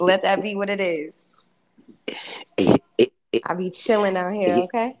 Just let that be what it is. I be chilling out here,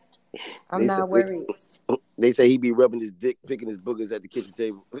 okay? I'm not worried. They say he be rubbing his dick, picking his boogers at the kitchen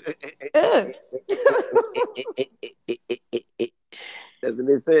table. That's what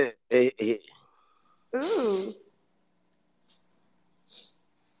they said. Ooh.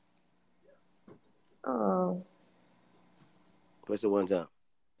 Oh. Press it one time.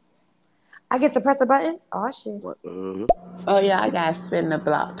 I get to press a button? Oh, shit. Oh, yeah, I got to spin the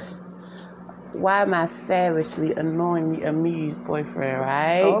block. Why am I savagely annoying the Amee's boyfriend,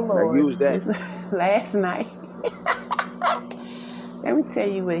 right? Oh, Lord. I used that. Last night. Let me tell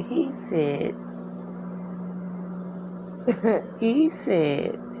you what he said. He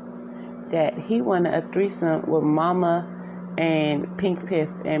said that he wanted a threesome with Mama and Pink Piff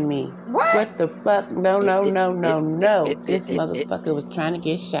and me. What the fuck? No. This motherfucker was trying to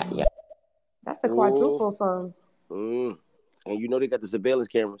get shot, y'all. That's a quadruple song. And you know they got the surveillance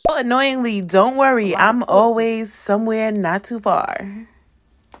cameras. Oh, annoyingly, don't worry. I'm always somewhere not too far. You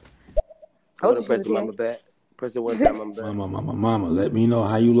want to press the MommaBadd? Press it one time, MommaBadd. Mama, let me know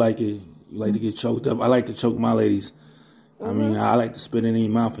how you like it. You like to get choked up? I like to choke my ladies. I mean, I like to spit in your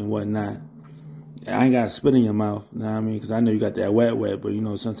mouth and whatnot. I ain't got to spit in your mouth, you know what I mean? Because I know you got that wet, but, you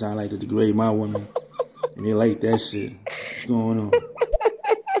know, sometimes I like to degrade my women. And they like that shit. What's going on?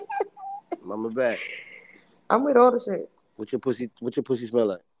 MommaBadd. I'm with all the shit. What's your pussy smell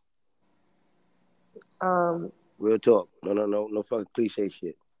like? Real talk. No fucking cliche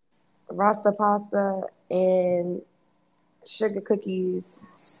shit. Rasta pasta and sugar cookies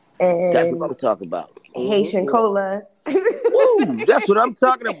That's what and I'm talking about. Haitian cola. Woo! That's what I'm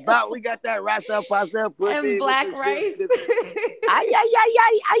talking about. We got that rasta pasta pussy and black rice.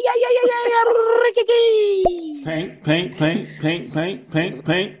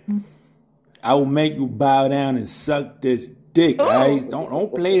 Paint. I will make you bow down and suck this dick. Right?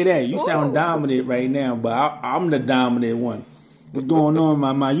 Don't play that. You sound dominant right now, but I'm the dominant one. What's going on,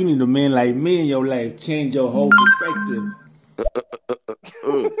 my mind? You need a man like me in your life. Change your whole perspective.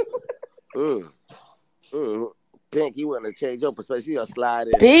 Pink, you want to change your perspective. You gonna slide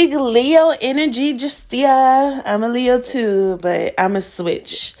in. Big Leo energy, just yeah. I'm a Leo too, but I'm a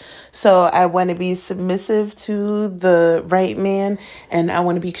switch. So I want to be submissive to the right man, and I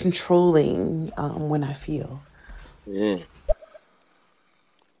want to be controlling when I feel. Yeah,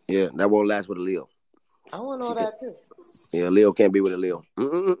 that won't last with a Leo. I want all that too. Yeah, Leo can't be with a Leo.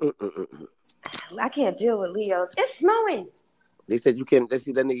 I can't deal with Leos. It's snowing. They said you can't. They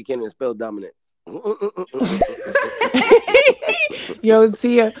see that nigga can't even spell dominant. Yo,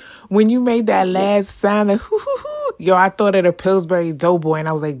 Tia, when you made that last sound of yo, I thought of the Pillsbury Doughboy, and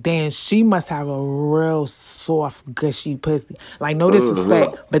I was like, damn, she must have a real soft, gushy pussy. Like, no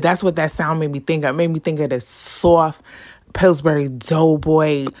disrespect, but that's what that sound made me think of. It made me think of the soft Pillsbury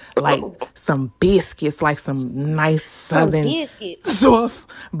Doughboy, like some biscuits, like some nice southern, soft,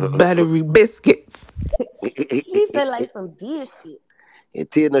 buttery biscuits. She said like some biscuits. And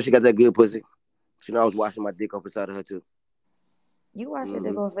Tia knows she got that good pussy. She knows I was washing my dick off inside of her too. You wash your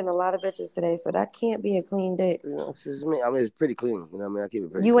dick off in a lot of bitches today, so that can't be a clean dick. You know, it's just me. I mean, it's pretty clean. You know what I mean? I keep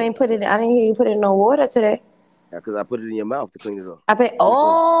it pretty You clean. ain't put it, I didn't hear you put it in no water today. Yeah, because I put it in your mouth to clean it off.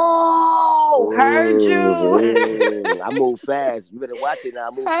 Heard you. I move fast. You better watch it now.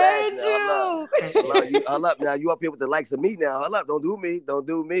 I move fast now. Hold up now. You up here with the likes of me now. Hold up. Don't do me.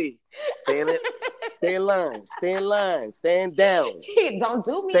 Stay in line. Stand down. Don't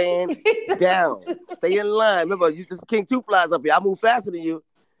do me. Stand down. Stay in line. Remember, you just King Two Flies up here. I move faster than you.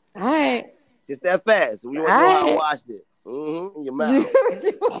 All right. Just that fast. We don't know how I washed it. In your mouth.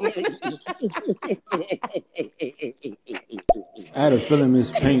 I had a feeling Miss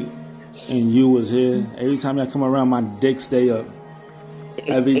Pink and you was here. Every time I come around, my dick stay up.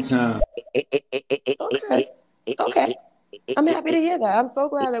 Every time. Okay. I'm happy to hear that. I'm so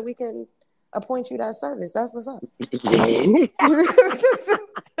glad that we can appoint you that service. That's what's up.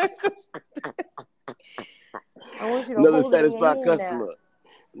 I want you to another hold satisfied it in your customer.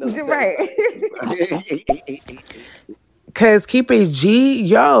 Right. Cause keep it G,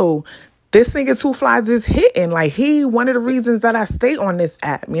 yo. This nigga Two Flies is hitting. Like, he one of the reasons that I stay on this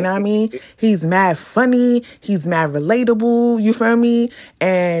app. You know what I mean? He's mad funny. He's mad relatable. You feel me?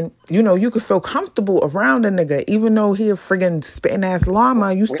 And, you know, you could feel comfortable around a nigga. Even though he a friggin' spitting ass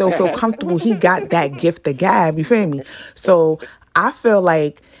llama, you still feel comfortable. He got that gift of gab. You feel me? So I feel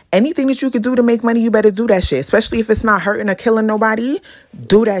like anything that you could do to make money, you better do that shit. Especially if it's not hurting or killing nobody.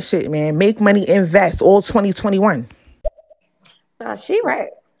 Do that shit, man. Make money, invest. All 2021. Nah, she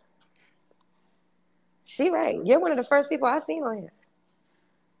right. She right. You're one of the first people I seen on here.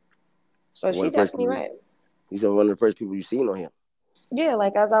 So she definitely right. He's one of the first people you seen on here. Yeah,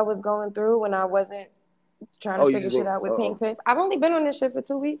 like as I was going through when I wasn't trying to figure shit out with Pink Pip. I've only been on this shit for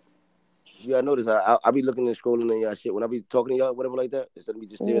 2 weeks. Yeah, I noticed. I be looking and scrolling in y'all shit. When I be talking to y'all, whatever like that, instead of me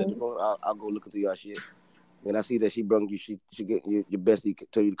just staring at the phone, I'll go looking through y'all shit. And I see that she brung you, she get your bestie,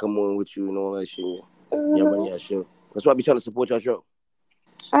 tell you to come on with you and all that shit. Y'all run y'all show. That's why I be trying to support y'all show.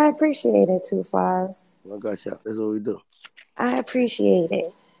 I appreciate it, Two Flies. I got y'all. That's what we do. I appreciate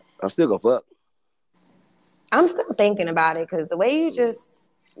it. I'm still gonna fuck. I'm still thinking about it because the way you just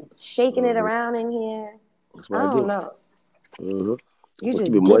shaking it around in here, I don't know. You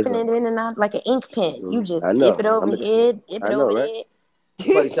just dipping it in and out like an ink pen. You just dip it over here, dip it over there. It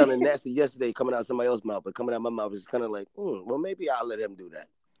probably sounded nasty yesterday coming out somebody else's mouth, but coming out my mouth is kind of like, well, maybe I'll let him do that.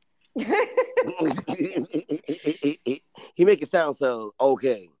 He make it sound so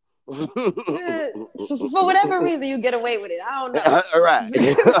okay. For whatever reason, you get away with it. I don't know. All right. I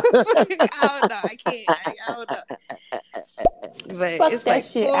don't know. I can't. I don't know. But fuck it's that like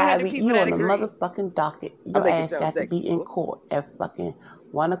shit, Ivy. You on the motherfucking docket. Your ass got to be in court at fucking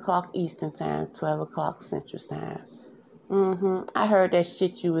 1 o'clock Eastern time, 12 o'clock Central time. I heard that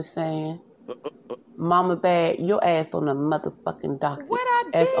shit you was saying. MommaBadd, your ass on the motherfucking docket. What I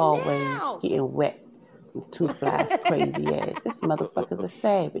did as always, now? Getting wet. Two Flies crazy ass. This motherfucker's a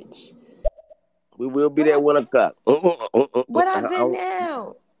savage. We will be there at 1 o'clock. What I did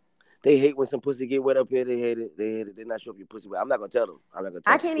now? They hate when some pussy get wet up here. They hate it. They hate it. They're not sure if your pussy wet. I'm not gonna tell them. I'm not gonna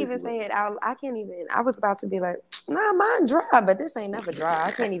tell I them. can't even say it out. I can't even. I was about to be like, nah, mine dry, but this ain't never dry.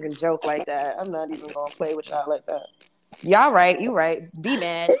 I can't even joke like that. I'm not even gonna play with y'all like that. Y'all right. You right. Be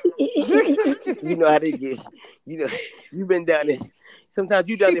mad. You know how they get. You know, you been down there. Sometimes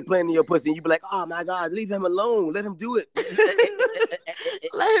you down there playing in your pussy and you be like, oh my God, leave him alone. Let him do it.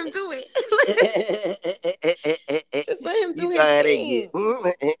 Let him do it. Just let him do his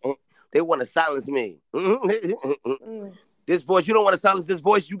thing. They want to silence me. This voice, you don't want to silence this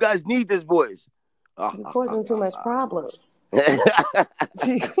voice. You guys need this voice. You're causing too much problems.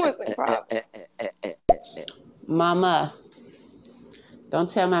 You're causing problems. Mama, don't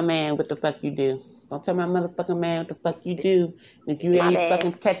tell my man what the fuck you do. Don't tell my motherfucking man what the fuck you do. If you ain't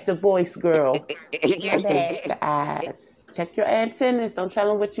fucking catch the voice, girl. My bad. The eyes. Check your antennas. Don't tell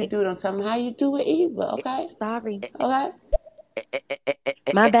him what you do. Don't tell him how you do it either, okay? Sorry. Okay?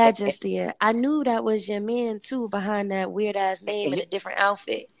 My bad, Justia. I knew that was your man, too, behind that weird-ass name in a different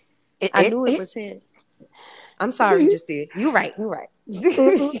outfit. I knew it was him. I'm sorry, Justia. You right. You right.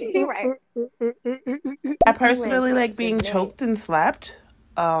 You right. I personally like being choked and slapped.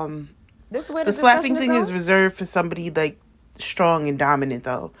 The slapping thing is reserved for somebody like strong and dominant,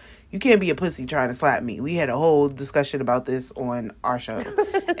 though. You can't be a pussy trying to slap me. We had a whole discussion about this on our show.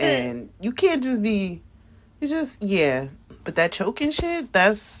 And you can't just be, yeah. But that choking shit,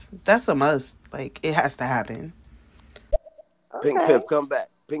 that's a must. Like, it has to happen. Okay. Pink Pip, come back.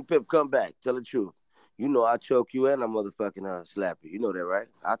 Pink Pip, come back. Tell the truth. You know I choke you and I motherfucking slap you. You know that, right?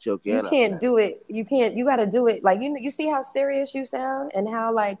 I choke you. You can't do it. You can't. You got to do it. Like, you see how serious you sound and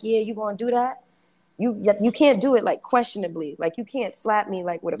how like, yeah, you gonna do that. You can't do it like questionably. Like, you can't slap me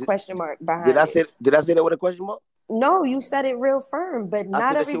like with a question mark behind. Did I say that with a question mark? No, you said it real firm. But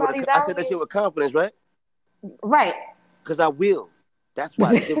not everybody's out. I said that shit with confidence, right? Right. Because I will. That's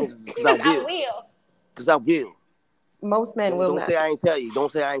why. Because I will. Because I will. Most men will not. Don't say I ain't tell you.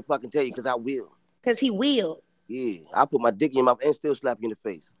 Don't say I ain't fucking tell you. Because I will. Because he will. Yeah, I'll put my dick in your mouth and still slap you in the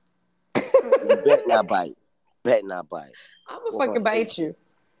face. You bet not bite. Bet not bite. I'm going to fucking bite you.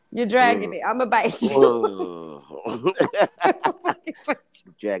 You're dragging it. I'm going to bite you.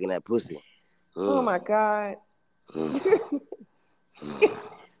 Dragging that pussy. Oh, my God.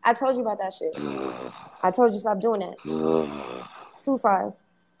 I told you about that shit. I told you stop doing that. 2 5.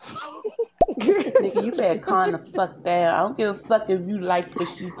 Nigga, you better calm the fuck down. I don't give a fuck if you like what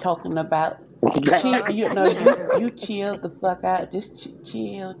she's talking about. You chill the fuck out. Just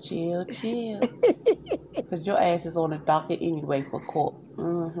chill. Because your ass is on the docket anyway for court.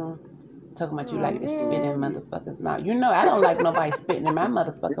 Talking about you like to spit in motherfucker's mouth. You know I don't like nobody spitting in my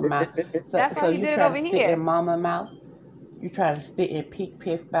motherfucking mouth. That's how you did it over here. Spit in mama mouth. You try to spit in Pink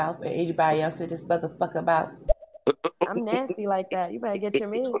Piff mouth and anybody else in this motherfucker mouth. I'm nasty like that. You better get your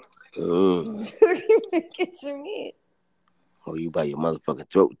man. Get your man. Oh, you by your motherfucking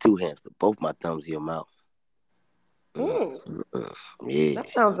throat with 2 hands, but both my thumbs in your mouth. Yeah. That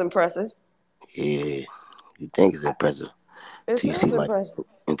sounds impressive. Yeah. You think it's impressive. It sounds impressive.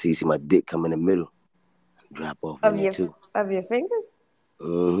 Until you see my dick come in the middle. Drop off in there too. Of your fingers?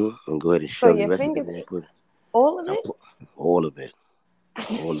 And go ahead and shove the rest of it in there. All of it? All of it.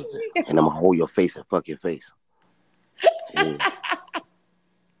 All of it. And I'm going to hold your face and fuck your face. Yeah.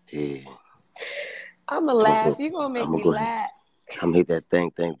 Yeah. I'm going to laugh. You're going to make me laugh. I'm going to hit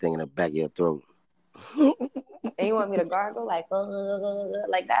that thing in the back of your throat. And you want me to gargle like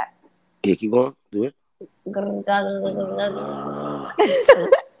that? Yeah, keep going. Do it.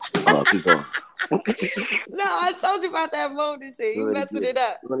 Oh, keep going. No, I told you about that molding shit. You messing it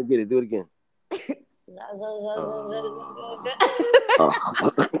up. I'm going to get it. Do it again.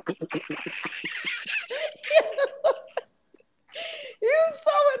 You're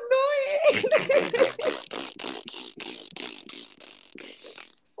so annoying.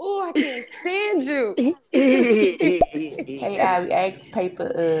 Oh, I can't stand you. Hey, I asked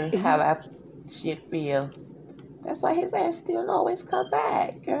Paper how I shit feel. That's why his ass still always come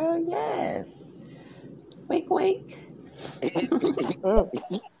back, girl. Yes. Wink, wink.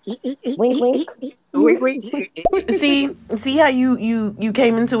 Wink, wink. Wink, wink. See how you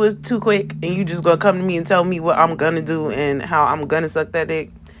came into it too quick and you just gonna come to me and tell me what I'm gonna do and how I'm gonna suck that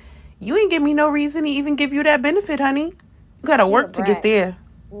dick. You ain't give me no reason to even give you that benefit, honey. You gotta work to get there.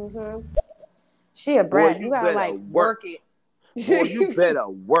 She a brat. Boy, you gotta like work it. Boy, you better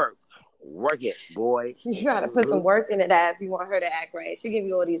work. Work it, boy. You gotta put some work into that if you want her to act right. She give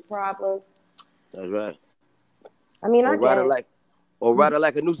you all these problems. That's right. I mean, I guess. Ride her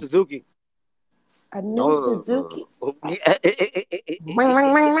like a new Suzuki. A new Suzuki.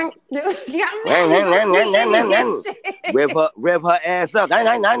 rev her ass up. Dun,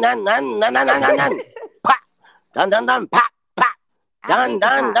 dun, dun, dun, dun, dun, dun, dun, dun. Pop. Dun, dun, dun, pop, pop. Dun,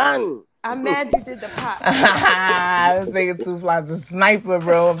 dun, dun. I'm mad you did the pop. This nigga Two Flies a sniper,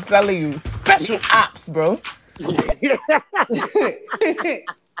 bro. I'm telling you. Special ops, bro.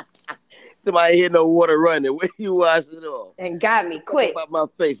 Somebody hear no water running. Where you wash it off? And got me quick. About my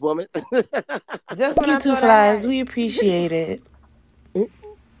face, woman. Just when I Two thought Flies, we appreciate it.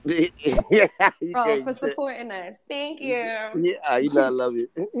 For supporting us. Thank you. Yeah, you know I love you.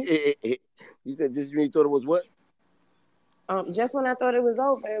 You said just when you thought it was what? Just when I thought it was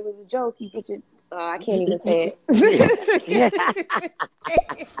over, it was a joke. You put your I can't even say it.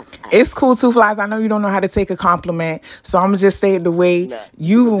 It's cool, Two Flies. I know you don't know how to take a compliment, so I'm gonna just say it the way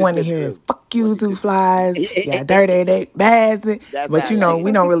you want to hear it. Fuck you, Two Flies. Yeah, dirty, they bad. But you know,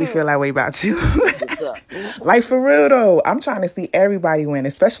 we don't really feel that way about you. Like, for real though, I'm trying to see everybody win,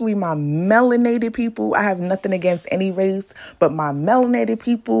 especially my melanated people. I have nothing against any race, but my melanated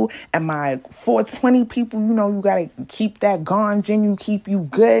people and my 420 people, you know, you gotta keep that ganja in you, keep you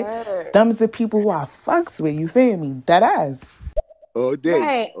good. Them's the people who I fucks with, you feel me? That ass. All day.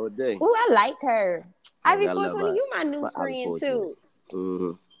 Right. All day. Ooh, I like her. Ivy 420, you my new friend too.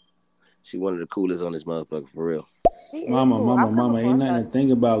 Mm-hmm. She one of the coolest on this motherfucker, for real. She Mama, is cool. mama, ain't nothing to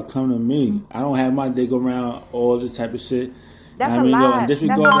think about. Come to me. I don't have my dick around all this type of shit. That's I mean, a lie. and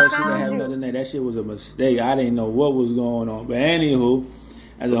disregard that shit that happened the other night. That shit was a mistake. I didn't know what was going on. But anywho,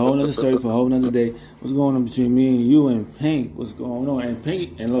 as a whole nother story for a whole nother day. What's going on between me and you and Pink? What's going on? And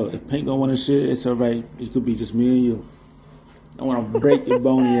Pink, and look, if Pink don't want to shit, it's all right. It could be just me and you. I want to break your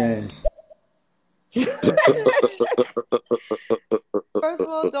bony ass. First of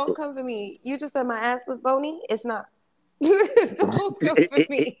all, don't come for me. You just said my ass was bony. It's not. Don't come for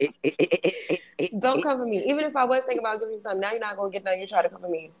me. Don't come for me. Even if I was thinking about giving you something, now you're not gonna get nothing. You try to come for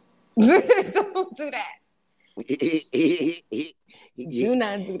me. Don't do that. Do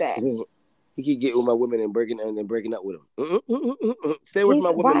not do that. He keep getting with my women and breaking up with them. Stay away from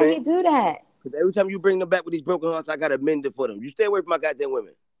my women, man. Why he do that? Because every time you bring them back with these broken hearts, I gotta mend it for them. You stay away from my goddamn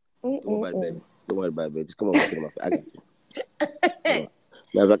women. Don't worry about it, baby. Don't worry about it, baby. Just come on, get in my face. I got you.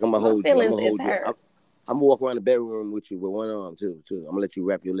 Matter of fact, I'm gonna hold you. I'm gonna walk around the bedroom with you with one arm too. I'm gonna let you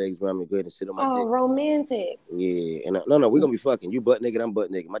wrap your legs around me, go ahead and sit on my dick. Oh, romantic. Yeah, and no, we're gonna be fucking. You butt naked, I'm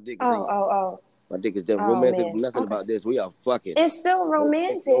butt naked. My dick is my dick is definitely romantic. Man. Nothing about this. We are fucking. It's still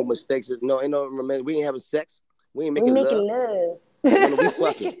romantic. No mistakes. No, ain't no romantic. We ain't having sex. We ain't making love. No, we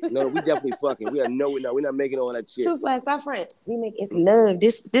fucking. No, we definitely fucking. We're not making all that shit. Two Flies, stop front. We make it's love.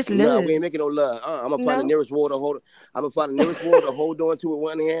 This love. No, we ain't making no love. I'm gonna find the nearest wall to hold. I'm gonna find the nearest wall to hold on to with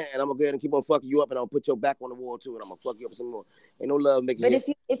one hand, and I'm gonna go ahead and keep on fucking you up, and I'm gonna put your back on the wall too, and I'm gonna fuck you up some more. Ain't no love making. But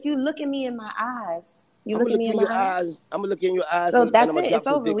if you look at me in my eyes, you look at me in my eyes. I'm gonna look in your eyes. So that's it. It's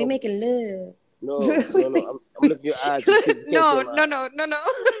over. We making love. No. I'm looking in your eyes. No.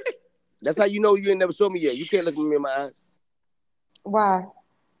 That's how you know you ain't never saw me yet. You can't look at me in my eyes. Why?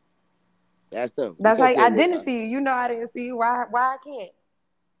 That's them. That's like I didn't see you. You know I didn't see you. Why I can't?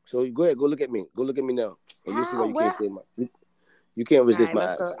 So go ahead, go look at me. Go look at me now. And you'll see why you can't see my you can't resist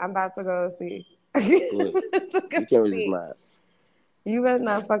my eyes. Go. I'm about to go see. You can't resist my eyes. You better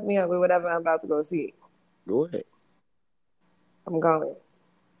not fuck me up with whatever I'm about to go see. Go ahead. I'm going.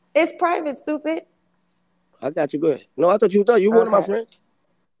 It's private, stupid. I got you. Go ahead. No, I thought you were one of my friends.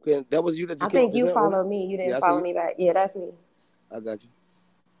 Okay, that was you that. I think you followed me. You didn't follow me back. Yeah, that's me. I got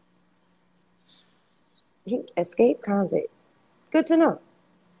you. Escape convict. Good to know.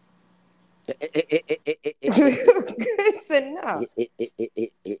 Good to know.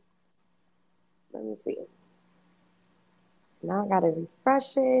 Let me see. Now I gotta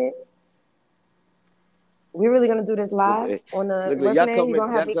refresh it. We're really gonna do this live on the what's name? You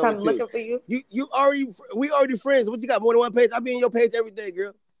gonna have me come looking for you? We already friends. What you got? More than one page? I be in your page every day,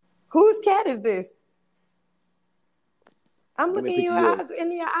 girl. Whose cat is this? I'm looking in your eyes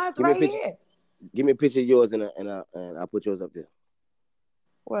right here. Give me a picture of yours and I'll put yours up there.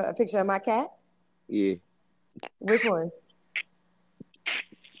 What, a picture of my cat? Yeah. Which one?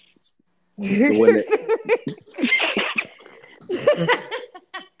 The one that...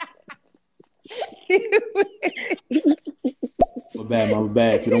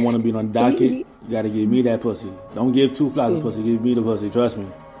 MommaBadd. If you don't want to be on the docket, you gotta give me that pussy. Don't give Two Flies a pussy. Give me the pussy. Trust me.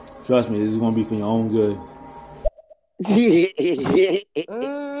 This is gonna be for your own good.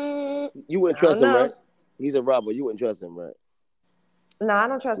 You wouldn't trust him, right? He's a robber. You wouldn't trust him, right? No, I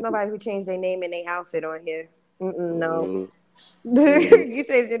don't trust nobody who changed their name and their outfit on here. No. You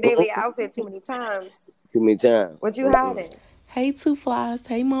changed your name and your outfit too many times. What you hiding? Hey, Two Flies.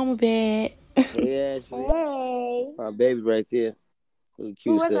 Hey, MommaBadd. Hey, Ashley. Hey. My baby right there. Cute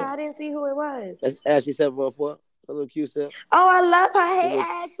who was it? I didn't see who it was. That's Ashley 714. Her little cute self. Oh, I love her. Hey,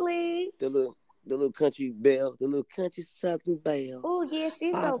 Ashley. The little country belle. The little country southern belle. Oh, yeah,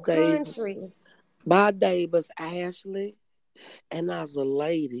 she's so country. My neighbor's Ashley, and I was a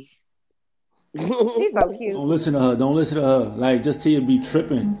lady. She's so cute. Don't listen to her. Don't listen to her. Like, just till you be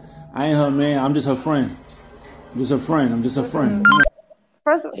tripping. I ain't her man. I'm just her friend. I'm just her friend.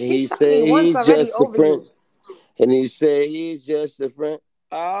 First, she shot me once already over you. And he said he's just a friend.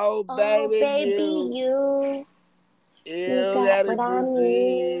 Oh, baby, you got what I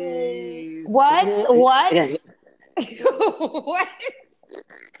need. What? What?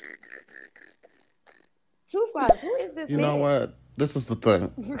 Two Flies, who is this man? You know what? This is the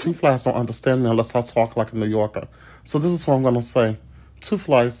thing. Two Flies don't understand me unless I talk like a New Yorker. So this is what I'm going to say. Two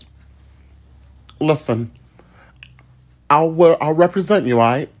Flies, listen, I'll represent you,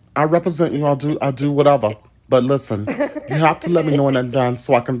 all right? I represent you. I'll do whatever. But listen, you have to let me know in advance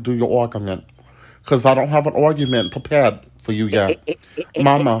so I can do your argument. Because I don't have an argument prepared for you yet.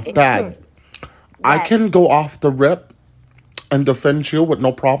 MommaBadd. Yes. I can go off the rip and defend you with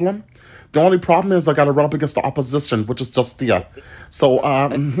no problem. The only problem is I got to run up against the opposition, which is Justia. So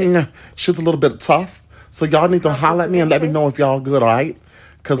she's a little bit tough. So y'all need to holler at me and let me know if y'all good, all right?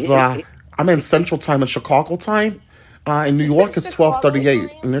 Because I'm in Central Time and Chicago time. In New York, it's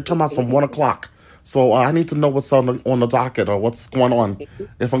 12:38, and they're talking about some 1 o'clock. So I need to know what's on the docket or what's going on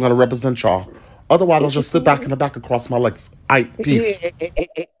if I'm going to represent y'all. Otherwise, I'll just sit back in the back and cross my legs. Peace.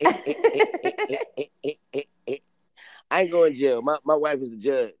 I ain't going to jail. My wife is the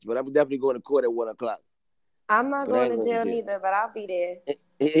judge, but I'm definitely going to court at 1 o'clock. I'm not going to jail neither, but I'll be there.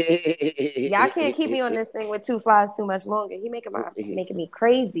 Y'all can't keep me on this thing with Two Flies too much longer. He making me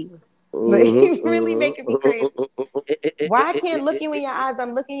crazy. He really making me crazy. Why I can't look you in your eyes?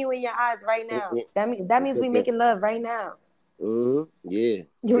 I'm looking you in your eyes right now. That means we making love right now. Yeah.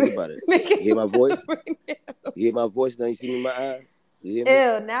 Think about it. You hear my voice? You hear my voice? Now you see me in my eyes? You hear me?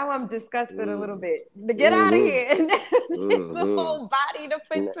 Ew, now I'm disgusted a little bit. Get out of here. It's the whole body to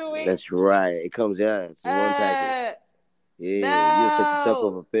put to it. That's right. It comes out. It's one package. Yeah. You set yourself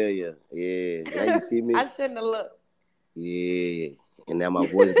up for failure. Yeah. Now you see me? I shouldn't have looked. Yeah. And now my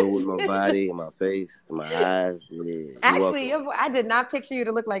voice goes with my body and my face and my eyes. Yeah. Actually, I did not picture you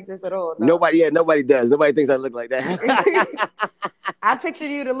to look like this at all. No. Nobody does. Nobody thinks I look like that. I pictured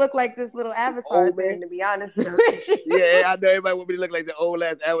you to look like this little avatar thing, to be honest with you. Yeah, I know everybody want me to look like the old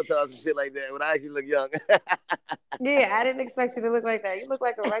ass avatars and shit like that, but I actually look young. Yeah, I didn't expect you to look like that. You look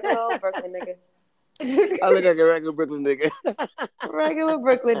like a regular old Brooklyn nigga. I look like a regular Brooklyn nigga. Regular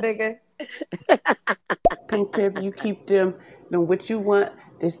Brooklyn nigga. Pink Pip, you keep them what you want.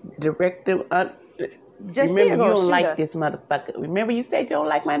 Just direct them up. Just remember, you don't like this motherfucker. Remember, you said you don't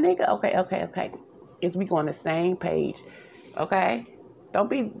like my nigga? Okay. Is we on the same page? Okay? Don't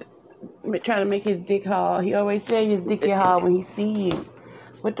be trying to make his dick hard. He always say his dick get hard when he see you.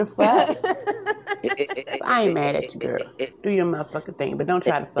 What the fuck? I ain't mad at you, girl. Do your motherfucking thing, but don't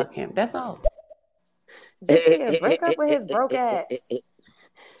try to fuck him. That's all. Just break up with his broke ass.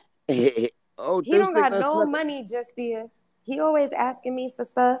 He don't got no money, Justia. He always asking me for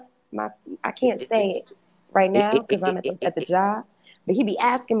stuff. I can't say it right now because I'm at the job, but he be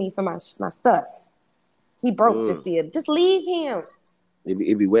asking me for my stuff. He broke Justia. Just leave him.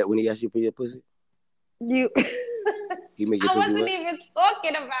 It be wet when he asks you for your pussy? He make your I pussy wasn't wet? even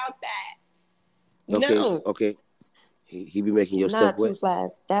talking about that. Okay, no. Okay. He be making your stuff Not wet? Two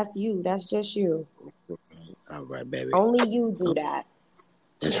Flies. That's you. That's just you. All right, baby. Only you do that.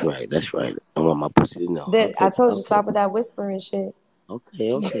 That's right. I want my pussy to know. I told you stop with that whispering shit.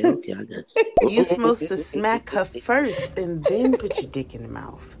 Okay, I got you. You're supposed to smack her first and then put your dick in the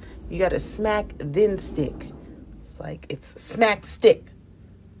mouth. You gotta smack, then stick. It's like it's smack, stick.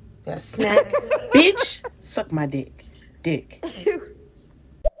 You gotta smack, bitch, suck my dick.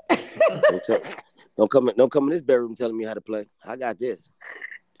 Don't come in this bedroom telling me how to play. I got this.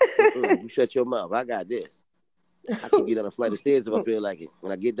 You shut your mouth. I got this. I can get on a flight of stairs if I feel like it.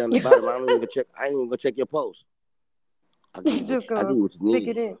 When I get down the bottom, I ain't even gonna check your pulse. I just gonna stick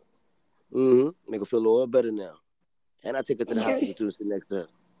it in. Make her feel a little better now. And I take her to the hospital to sit next to her.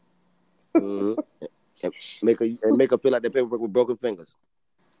 And make her feel like that paperwork with broken fingers.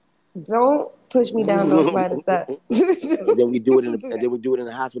 Don't push me down no flight of steps. And then we do it in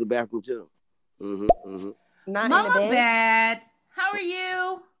the hospital bathroom too. Not MommaBadd, how are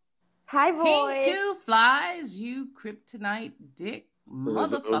you? Hi, boy. King Two Flies, you kryptonite dick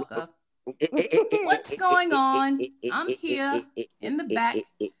motherfucker. What's going on? I'm here in the back,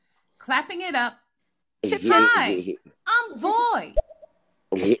 clapping it up. Hi, I'm Void.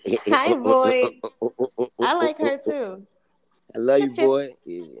 Hi, Void. I like her too. I love you, boy.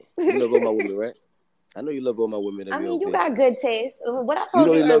 Yeah. You love all my women, right? I know you love all my women. I mean, okay. you got good taste. What I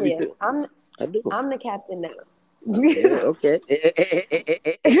told you earlier. I do. I'm the captain now. Yeah, okay.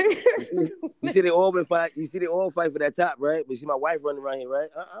 You see they all fight. You see they all fight for that top, right? But you see my wife running around here, right?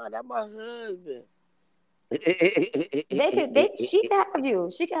 That's my husband. She can have you.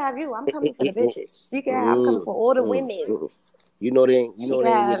 She can have you. I'm coming for the bitches. She can have. I'm coming for all the women. You know they ain't. You know they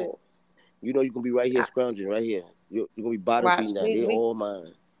ain't with it. You know you can be right here scrounging right here. You're gonna be bottom feeding down. They all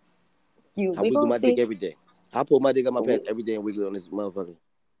mine. I wiggle my dick every day. I pull my dick out my pants every day and wiggle it on this motherfucker.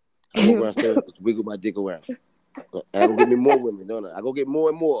 I walk around stairs, wiggle my dick around. And I go get me more women, don't I? I go get more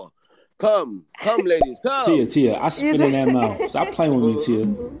and more. Come, ladies, come. Tia, I spit in that mouth. Stop playing with me, Tia.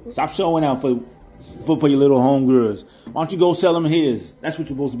 Stop showing out for your little homegirls. Why don't you go sell them his? That's what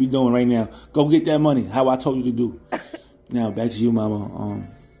you're supposed to be doing right now. Go get that money, how I told you to do. Now, back to you, mama.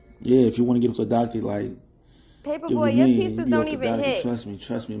 Yeah, if you want to get off the docket, like... Paperboy, your pieces don't even hit.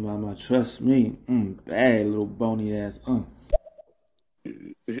 Trust me, mama. Trust me. Bad little bony ass.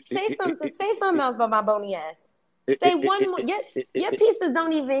 Say something else about my bony ass. Say one more. Your pieces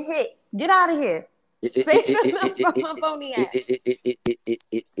don't even hit. Get out of here. Say something else about my bony ass.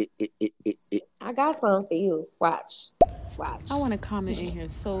 I got something for you. Watch. I want to comment in here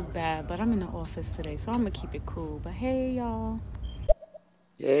so bad, but I'm in the office today, so I'm going to keep it cool. But hey, y'all.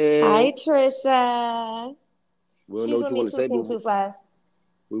 Hey. Hi, Trisha. She's with me too, King Two Flies.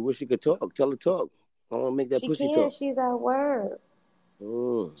 We wish she could talk. Tell her talk. I want to make that pussy talk. She's at work.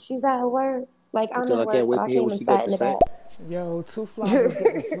 She's at work. Like, I'm at work, but I came and sat in the back. Yo, Two Flies is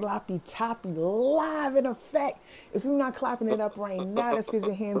getting sloppy toppy live in effect. If you're not clapping it up right now, that's because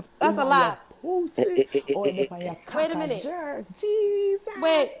your hands. That's a lie. Or wait a minute. Jerk. Jesus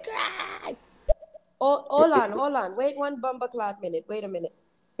Christ. Hold on. Wait one bumper clock minute. Wait a minute.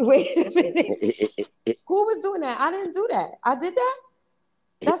 Who was doing that? I didn't do that. I did that?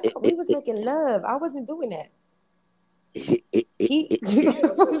 We was making love. I wasn't doing that.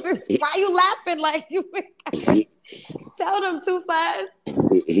 Why you laughing like you? Tell them, Two Flies.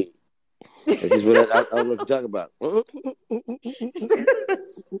 That's just what I don't know what you're talking about.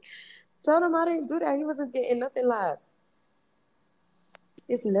 Tell them I didn't do that. He wasn't getting nothing live.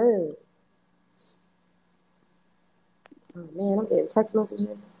 It's love. Oh man, I'm getting text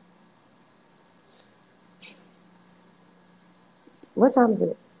messages. What time is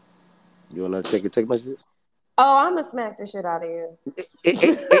it? You want to take your text messages? Oh, I'm going to smack the shit out of you.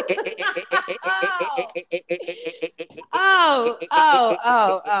 Oh.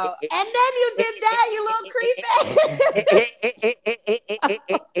 And then you did that, you little creepy.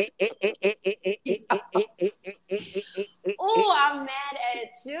 Oh, I'm mad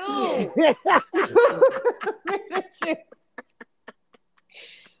at you.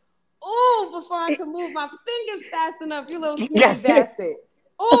 Oh, before I can move my fingers fast enough, you little sneaky bastard.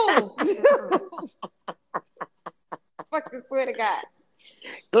 Oh. Fucking swear to God.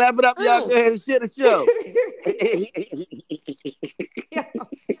 Clap it up, y'all. Go ahead and share the show.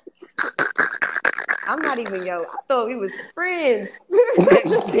 I'm not even I thought we was friends.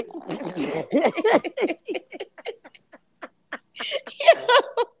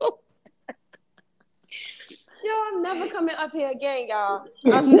 Yo, I'm never coming up here again, y'all.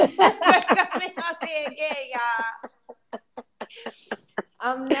 I'm never coming up here again, y'all.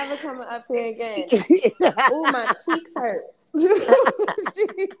 I'm never coming up here again. Ooh, my cheeks hurt.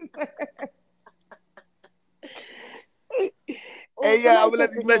 Hey, y'all, I'm gonna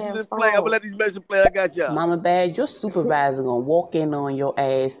let these messages play. I got y'all. MommaBadd, your supervisor gonna walk in on your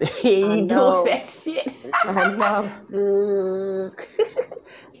ass. You doing that shit? I know.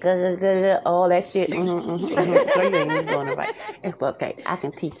 All that shit. Girl, you ain't even doing it right. It's okay. I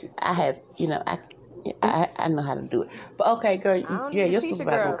can teach you. I have, I know how to do it. But okay, girl, your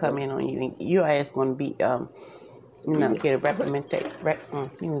supervisor gonna come in on you, and your ass gonna be, get a reprimanded.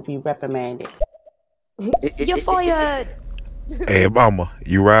 You gonna be reprimanded. You're fired. Hey, mama,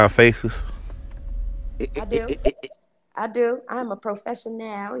 you ride faces? I do. I'm a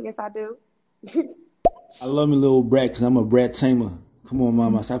professional. Yes, I do. I love me little brat because I'm a brat tamer. Come on,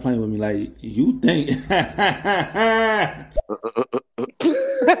 mama, stop playing with me like you think.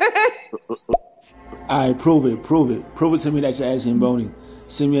 All right, prove it. Prove it to me that your ass ain't bony.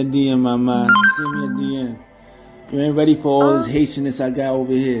 Send me a DM, mama. Send me a DM. You ain't ready for all this Haitianness I got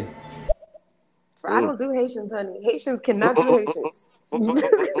over here. I don't do Haitians, honey. Haitians cannot do Haitians.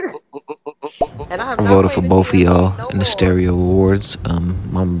 And I voted for both of y'all in the Stereo Awards.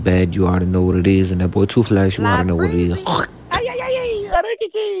 MommaBadd, you already know what it is, and that boy Two Flash, you already know what it is.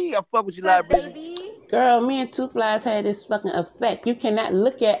 I fuck with you, live, baby. Girl, me and Two Flies had this fucking effect. You cannot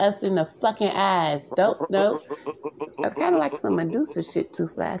look at us in the fucking eyes. Don't. That's kind of like some Medusa shit, Two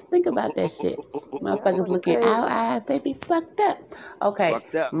Flies. Think about that shit. Motherfuckers looking in our eyes, they be fucked up. Okay,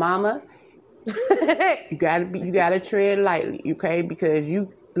 fucked up. Mama, you gotta tread lightly, okay? Because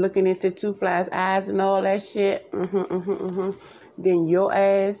you looking into Two Flies' eyes and all that shit. Then your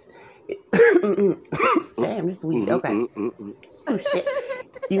ass. Damn, this weed. Okay. Oh shit.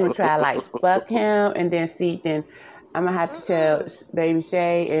 You gonna try like fuck him and then see, then I'm gonna have to tell Baby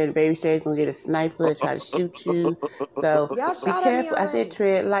Shay, and Baby Shay's gonna get a sniper to try to shoot you. So be careful. I said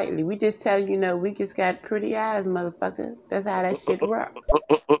tread lightly. We just tell you, we just got pretty eyes, motherfucker. That's how that shit works.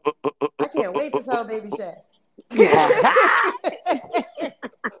 I can't wait to tell Baby Shay.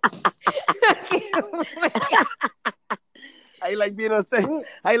 How you like being on stage?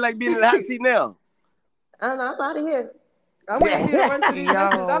 How you like being in the hot seat now? I don't know, I'm out of here. I'm waiting for you to run through these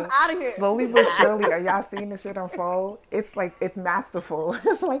messages. I'm out of here. Slowly but surely, are y'all seeing this shit unfold? It's like, it's masterful.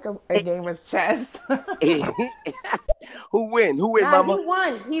 It's like a game of chess. Who win? Who win, mama?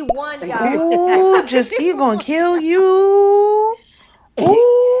 He won, y'all. Ooh, Justine gonna kill you.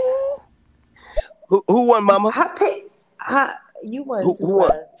 Ooh. Who won, mama? You won, Two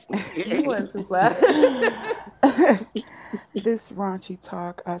Flies. You won, Two Flies. This raunchy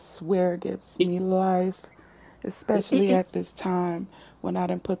talk, I swear, gives me life. Especially at this time when I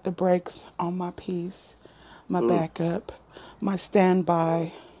done put the brakes on my piece, my backup, my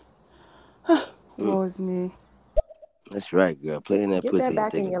standby. Woe's me. That's right, girl. Playing that pussy. Get that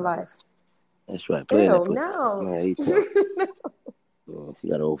back in your life. That's right. Playing that pussy. No. Man, she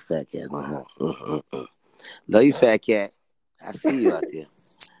got an old fat cat. Love you, fat cat. I see you out there.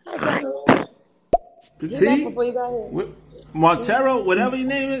 See? Martero, whatever your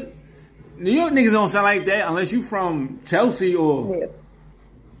name is. New York niggas don't sound like that unless you from Chelsea or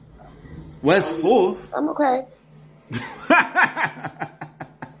West 4th. I'm okay.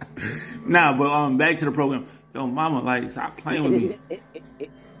 Nah, but back to the program. Yo, mama, like, stop playing with me.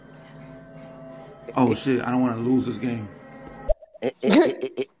 Oh shit, I don't want to lose this game. Good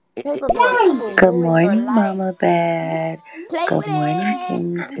morning, MommaBadd. Good morning,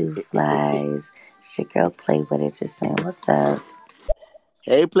 King Two Flies. It's your girl Play With It, just saying what's up.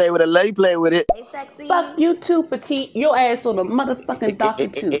 Hey, play with it. Let you play with it. Hey, sexy. Fuck you too, petite. Your ass on the motherfucking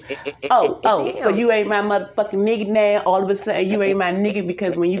docket too. So you ain't my motherfucking nigga now. All of a sudden you ain't my nigga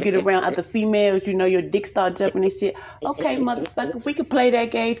because when you get around other females, your dick start jumping and shit. Okay, motherfucker, we can play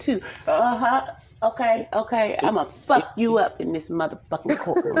that game too. Okay. I'ma fuck you up in this motherfucking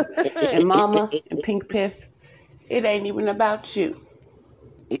courtroom. And Mama and Pink Piff, it ain't even about you.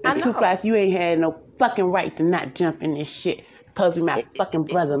 And Two Flies, you ain't had no fucking right to not jump in this shit. Supposed to be my fucking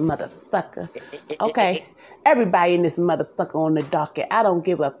brother, motherfucker. Okay, everybody in this motherfucker on the docket. I don't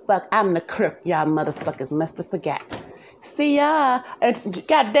give a fuck. I'm the crook. Y'all motherfuckers must have forgot. See y'all. And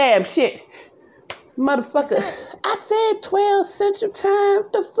goddamn shit. Motherfucker. I said 12 Central Time.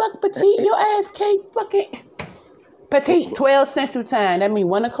 The fuck, petite? Your ass can't fucking... Petite, 12 Central Time. That mean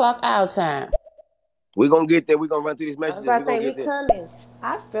 1 o'clock our time. We're going to get there. We're going to run through these messages. I was about to say, we coming.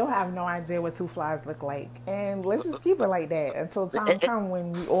 I still have no idea what Two Flies look like. And let's just keep it like that until time comes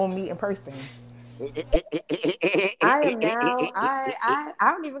when we all meet in person. I am now. I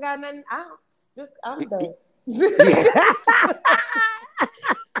don't even got nothing. I'm done.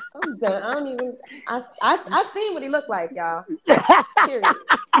 I'm done. I don't even. I seen what he looked like, y'all. Period.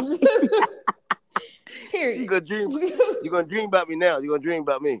 Period. You gonna dream about me now? You gonna dream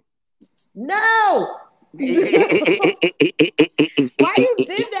about me? No. Why you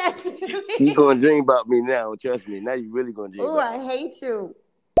did that to me? You gonna dream about me now? Trust me. Now you really gonna dream. Oh, I hate you.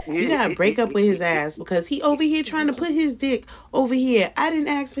 You gotta break up with his ass because he over here trying to put his dick over here. I didn't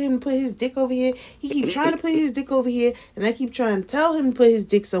ask for him to put his dick over here. He keep trying to put his dick over here, and I keep trying to tell him to put his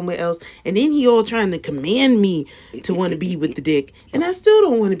dick somewhere else. And then he all trying to command me to want to be with the dick, and I still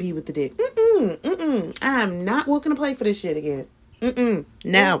don't want to be with the dick. I'm not walking to play for this shit again.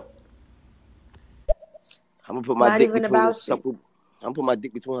 No. I'm gonna put my dick between her supple. I'm gonna put my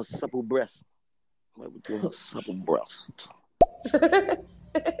dick between her supple breasts. Between her supple breasts.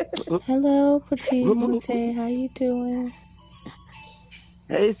 Hello, Petite Monte. How you doing?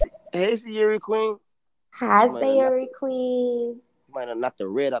 Hey, Sierra Queen. Hi, Sierra Queen. You might have knocked the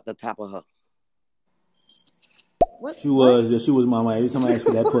red out the top of her. She was mama. Every time I ask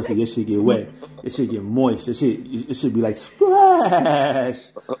for that pussy, this shit get wet. This shit get moist. It should be like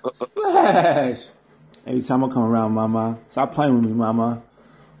splash, splash. Every time I come around, mama, stop playing with me, mama.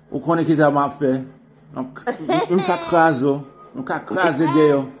 O quando quiser uma fé, nunca craso. You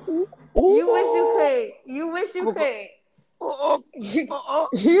wish you could.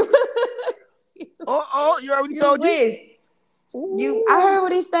 You already told you? I heard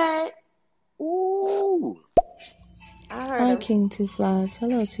what he said. Ooh. I heard Hi, him. King Two Flies.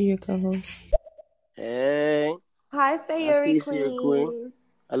 Hello to your co-host. Hey. Hi, Sayuri Queen.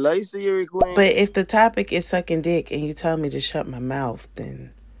 I love you, Sayuri Queen. But if the topic is sucking dick and you tell me to shut my mouth,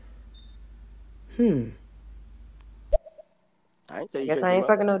 then I ain't tell you guess I ain't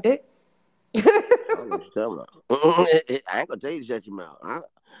sucking no dick. I ain't gonna tell you to shut your mouth.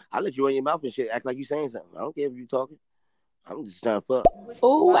 I'll let you run your mouth and shit, act like you saying something. I don't care if you talking. I'm just trying to fuck.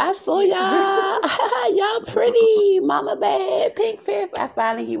 Oh, I saw y'all. Y'all pretty. MommaBadd, Pink Fifth. I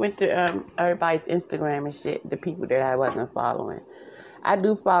finally went to everybody's Instagram and shit, the people that I wasn't following. I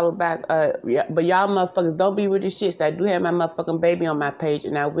do follow back, but y'all motherfuckers don't be with the shit. So I do have my motherfucking baby on my page,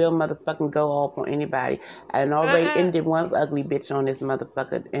 and I will motherfucking go off on anybody. I done already ended one ugly bitch on this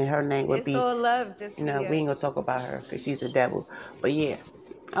motherfucker, and her name would be, all love, just we ain't gonna talk about her, because she's a devil. But yeah.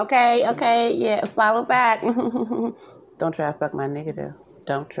 Okay, yeah, follow back. Don't try to fuck my nigga, though.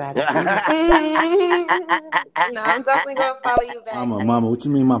 Don't try to do it. No, I'm definitely gonna follow you back. Mama, what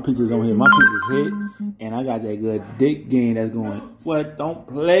you mean my pizza's on here? My pizza's hit, and I got that good dick game that's going. What? Don't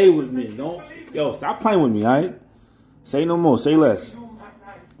play with me. Yo, stop playing with me, all right? Say no more. Say less. I'm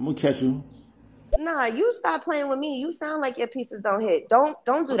gonna catch you. Nah, you stop playing with me. You sound like your pieces don't hit. Don't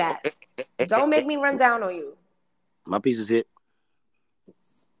do that. Don't make me run down on you. My pieces hit.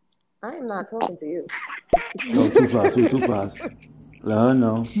 I am not talking to you. No, two flies. Let her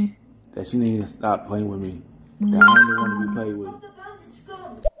know that she needs to stop playing with me. That I ain't the one to be played with.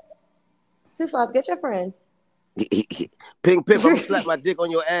 Two Flies, get your friend. Pink Pip, I'm gonna slap my dick on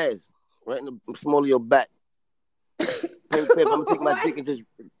your ass. Right in the small of your back. Pink Pip, I'm gonna take my dick and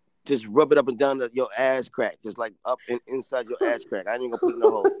just rub it up and down your ass crack. Just like up and inside your ass crack. I ain't even gonna put it in the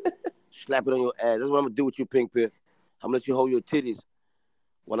hole. Slap it on your ass. That's what I'm gonna do with you, Pink Pip. I'm gonna let you hold your titties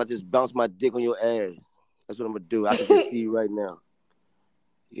while I just bounce my dick on your ass. That's what I'm gonna do. I can just see you right now.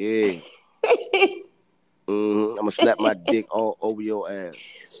 Yeah. I'm gonna slap my dick all over your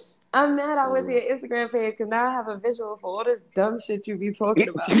ass. I'm mad I went to your Instagram page because now I have a visual for all this dumb shit you be talking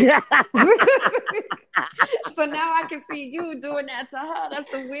about. So now I can see you doing that to her. That's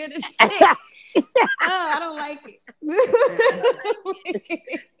the weirdest shit. I don't like it.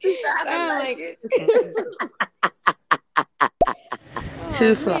 I don't like it.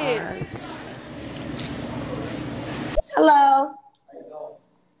 Two Flies. Hello.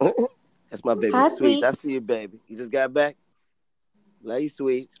 That's my baby. Hi, Sweet. I see you, baby. You just got back? Love you,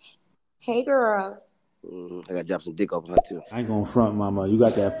 Sweet. Hey, girl. I gotta drop some dick off on her, too. I ain't gonna front, mama. You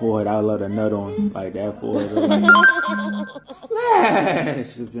got that forehead. I love that nut on. Like that forehead.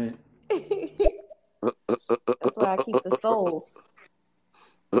 Splash event. That's why I keep the souls.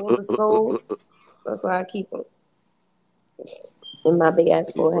 All the souls. That's why I keep them. In my big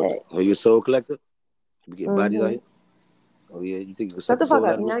ass forehead. Are you a soul collector? You getting bodies out here? Oh yeah, you think you shut the fuck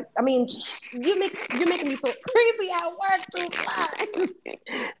up? I mean, you're making me so crazy at work, Two Flies.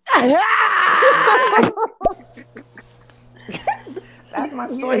 That's my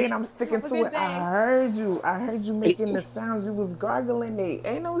story, and I'm sticking to it. I heard you making the sounds. You was gargling it.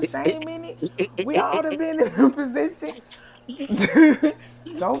 Ain't no shame in it. We all have been in a position.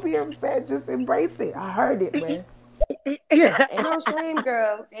 Don't be upset. Just embrace it. I heard it, man. Ain't no shame,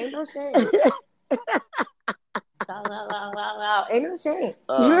 girl. Ain't no shame. Ain't no shame.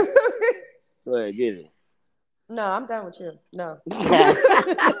 Go ahead, get it. No, I'm done with you. No.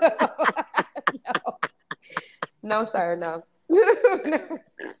 No, sir, no.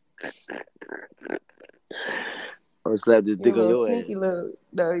 Or slap this dick on your sneaky ass. Little,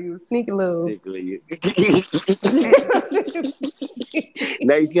 no, you sneaky little.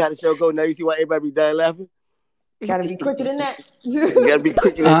 Now you see how the show go? Now you see why everybody be dying laughing? Gotta be quicker than that.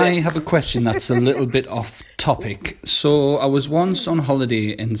 I have a question that's a little bit off topic. So I was once on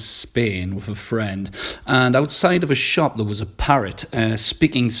holiday in Spain with a friend, and outside of a shop there was a parrot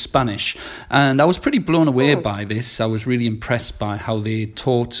speaking Spanish, and I was pretty blown away by this. I was really impressed by how they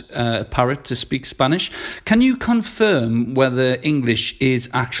taught a parrot to speak Spanish. Can you confirm whether English is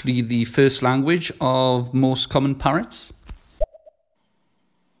actually the first language of most common parrots?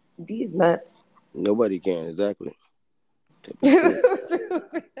 These nuts. Nobody can, exactly. No.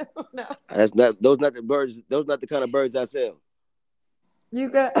 Those not the birds. Those not the kind of birds I sell. You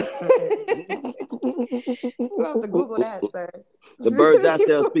got. You have to Google that, sir. The birds I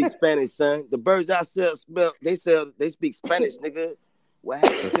sell speak Spanish, son. The birds I sell they speak Spanish, nigga. What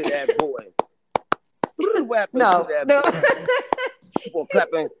happened to that boy? What happened to that boy? You gonna clap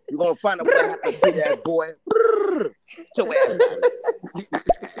and you gonna find out what happened to that boy. Your ass.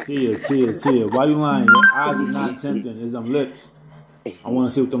 Tia. Why you lying? Your eyes is not tempting. It's them lips. I want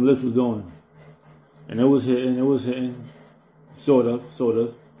to see what them lips was doing. And it was hitting. Sort of. Sort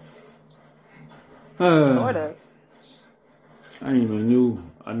of. I ain't even knew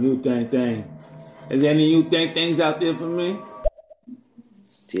a new thing. Is there any new things out there for me?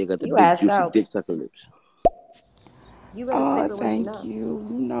 She got the big juicy dick sucker lips. You better stick with what you Thank you.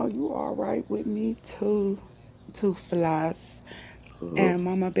 You know you all right with me too. Two flies. And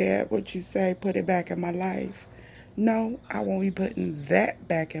MommaBadd, what you say, put it back in my life. No, I won't be putting that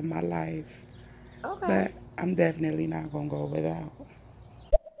back in my life. Okay. But I'm definitely not gonna go without.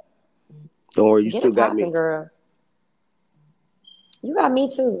 Don't worry, you still got me, girl. You got me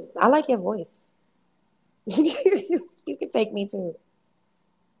too. I like your voice. You can take me too.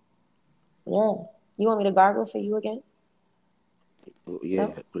 Yeah. You want me to gargle for you again? Yeah,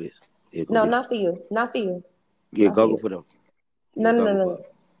 no? Please. Yeah, no, not for you. Not for you. Yeah, gargle for them. No.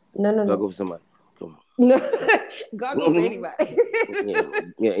 Gargle for somebody. Come on. Gargle for anybody.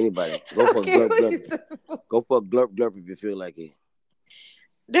 yeah, anybody. Go for a glurp. Go for a glurp if you feel like it.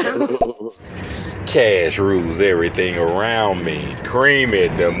 Cash rules everything around me. Cream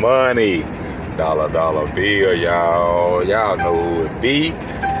it, the money. Dollar bill, y'all. Y'all know who it be.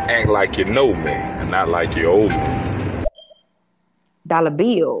 Act like you know me, and not like you owe me. Dollar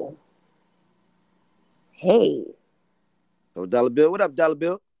bill. Hey. Oh, Dollar Bill. What up, Dollar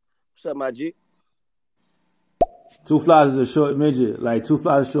Bill? What's up, my G? Two Flies is a short midget. Like, Two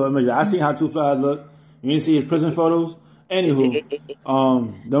Flies is a short midget. I seen how Two Flies look. You didn't see his prison photos? Anywho,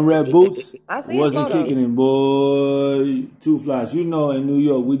 them red boots wasn't kicking in, boy. Two Flies. You know, in New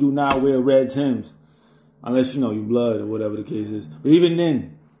York, we do not wear red Timbs. Unless, you know, you blood or whatever the case is. But even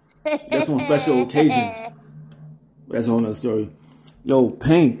then, that's on special occasions. That's a whole nother story. Yo,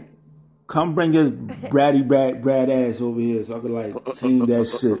 Pink, come bring your bratty Brad ass over here so I could, like, team that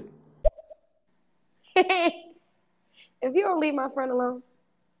shit. If you don't leave my friend alone,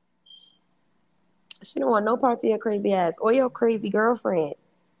 she don't want no parts of your crazy ass or your crazy girlfriend.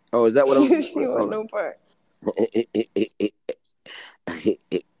 Oh, is that what I'm... She don't want no part.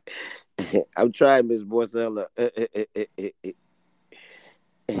 I'm trying, Miss Borsella.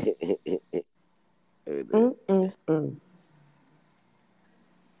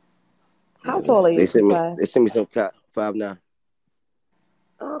 How tall are you? They sent me some 5'9".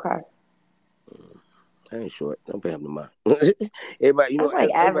 Okay. I ain't short. Don't pay him no mind. Everybody, you know, that's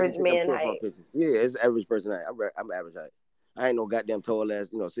like average man height. Yeah, it's average person height. I'm average height. I ain't no goddamn tall ass,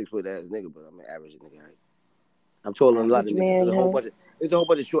 6 foot ass nigga, but I'm an average nigga height. I'm taller than a lot of niggas. There's a whole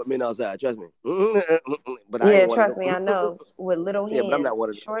bunch of short men outside. Trust me. But I ain't trust me, I know. With little hands. Yeah, but I'm not one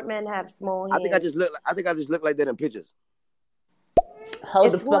of them. Short men have small hands. I think I just look like that in pictures.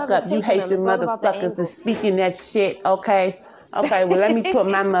 Hold the fuck up. You Haitian motherfuckers are speaking that shit, okay? Okay, well, let me put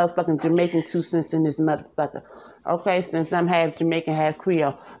my motherfucking Jamaican 2 cents in this motherfucker. Okay, since I'm half Jamaican, half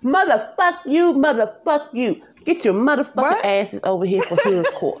Creole. Motherfuck you. Get your motherfucking asses over here for hood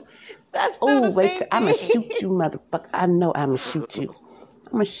court. That's still the same thing. I'ma shoot you, motherfucker. I know I'ma shoot you.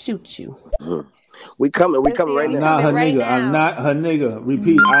 I'ma shoot you. We coming right now. I'm not her nigga.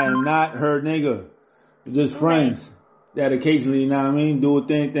 Repeat, I am not her nigga. We're just friends that occasionally, you know what I mean, do a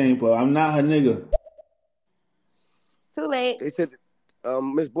thing, but I'm not her nigga. Too late. They said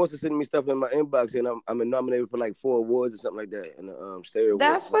Miss Boston sending me stuff in my inbox, and I'm nominated for like 4 awards or something like that in the stereo.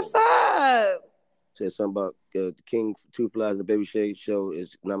 That's what's up. Said something about the King Two Flies and the Baby Shade show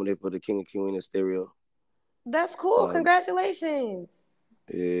is nominated for the King and Queen in stereo. That's cool. Congratulations.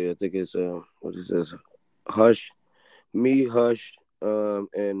 Yeah, I think it's what is this? Hush, and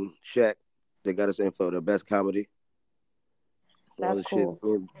Shaq. They got us in for the best comedy. That's cool.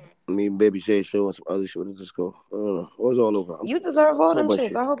 Shit. Me and Baby Shade show and some other shit. What is this called? I don't know. It was all over. You deserve all them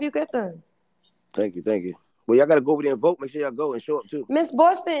shits. I hope you get them. Thank you. Well, y'all gotta go over there and vote. Make sure y'all go and show up too. Miss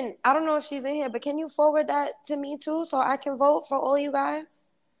Boston, I don't know if she's in here, but can you forward that to me too so I can vote for all you guys?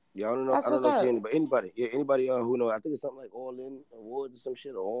 Yeah, I don't know. I don't know if anybody. Yeah, anybody who know. I think it's something like All In Awards or some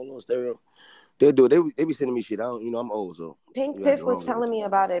shit, or All On Stereo. They do. They be sending me shit. I don't. I'm old, so. Pink Piff was telling me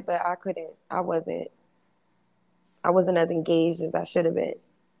about it, but I couldn't. I wasn't as engaged as I should have been.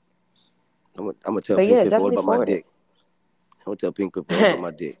 I'm gonna tell Pink Piff all about my dick. I'm gonna tell Pink Piff all about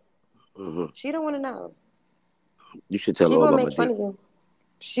my dick. Mm-hmm. She don't want to know. You should tell her all about my dick. She gonna make fun of you.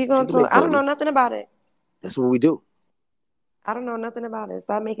 She gonna talk. I don't know nothing about it. That's what we do. I don't know nothing about it.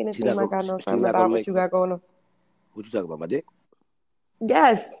 Stop making it seem like I know something about what you got going on. What you talking about? My dick?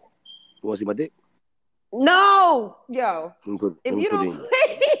 Yes. You want to see my dick? No, yo. If you don't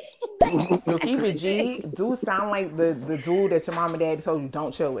so keep it G. Dude sound like the dude that your mom and dad told you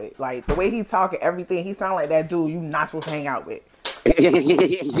don't chill with. Like the way he's talking, everything, he sound like that dude you not supposed to hang out with.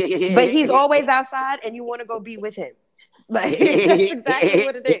 But he's always outside and you want to go be with him. Like that's exactly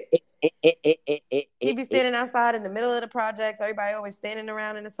what it is. He be standing outside in the middle of the projects. Everybody always standing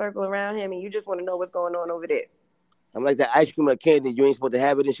around in a circle around him, and you just want to know what's going on over there. I'm like that ice cream or candy. You ain't supposed to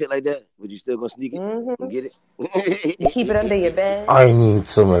have it and shit like that, but you still gonna sneak it and get it. You keep it under your bed. I need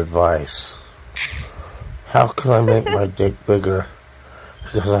some advice. How can I make my dick bigger?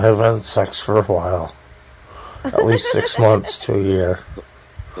 Because I haven't had sex for a while. At least 6 months to a year.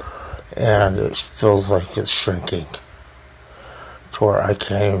 And it feels like it's shrinking. To where I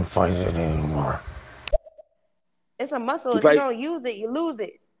can't even find it anymore. It's a muscle. If you don't use it, you lose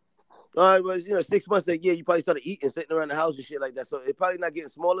it. Well, 6 months a year, you probably started eating, sitting around the house and shit like that. So it's probably not getting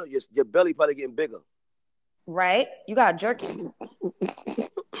smaller. Your belly probably getting bigger. Right? You gotta jerk it.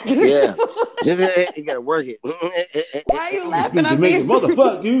 Yeah. You gotta work it. Why are you laughing at me?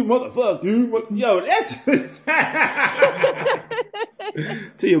 Motherfuck you. Yo, that's...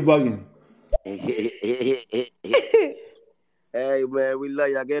 See you bugging. Hey, man, we love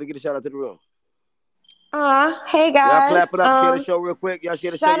y'all. Gotta get a shout out to the room. Hey guys. Y'all clap it up, share the show real quick. Y'all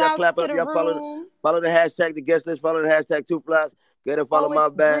share the show, y'all clap it up. Y'all follow the hashtag, the guest list, follow the hashtag 2Flies. Get and follow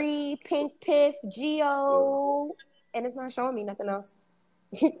MommaBadd. Bree, Pink Piff, Geo. And it's not showing me nothing else.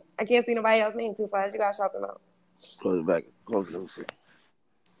 I can't see nobody else's name, 2Flies. You gotta shout them out. Close it back. Close it. Let me see.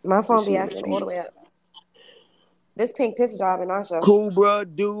 My phone be acting all the way up. This Pink Piff job in our show. Cool, bro.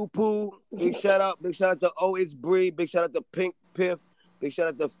 Dude, Pooh. Big shout out. Big shout out to It's Bree. Big shout out to Pink Piff. Big shout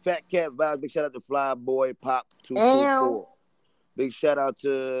out to Fat Cat Vibes. Big shout out to Fly Boy Pop 224. Big shout out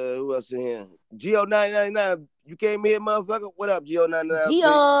to who else in here? Geo999. You came here, motherfucker. What up, Geo999?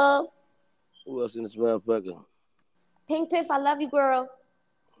 Geo. Who else in this motherfucker? Pink Piff, I love you, girl.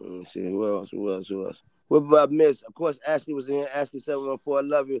 Let me see. Who else? What about Miss? Of course, Ashley was in here. Ashley 714. I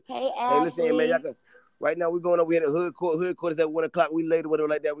love you. Hey, Ashley. Hey, listen, man. Y'all can. Right now, we're going over here to Hood Court. Hood Court is at 1 o'clock. We later, whatever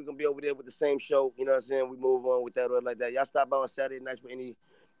like that. We're going to be over there with the same show. You know what I'm saying? We move on with that or like that. Y'all stop by on Saturday nights for any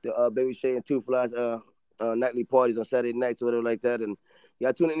Baby Shay and 2Flies nightly parties on Saturday nights or whatever like that. And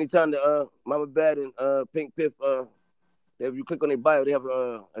y'all tune in anytime to MommaBadd and Pink Piff. If you click on their bio, they have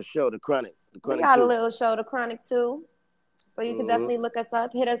a show, The Chronic. We got a little show, The Chronic 2. So you can definitely look us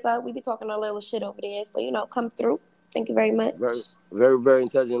up, hit us up. We be talking a little shit over there. So, come through. Thank you very much. Very, very, very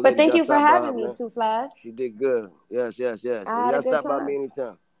intelligent lady. But thank you for having me, 2Flies. She did good. Yes. I had y'all stop by me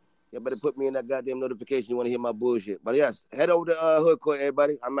anytime. Y'all better put me in that goddamn notification. You want to hear my bullshit. But yes, head over to Hood Court,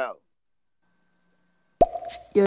 everybody. I'm out.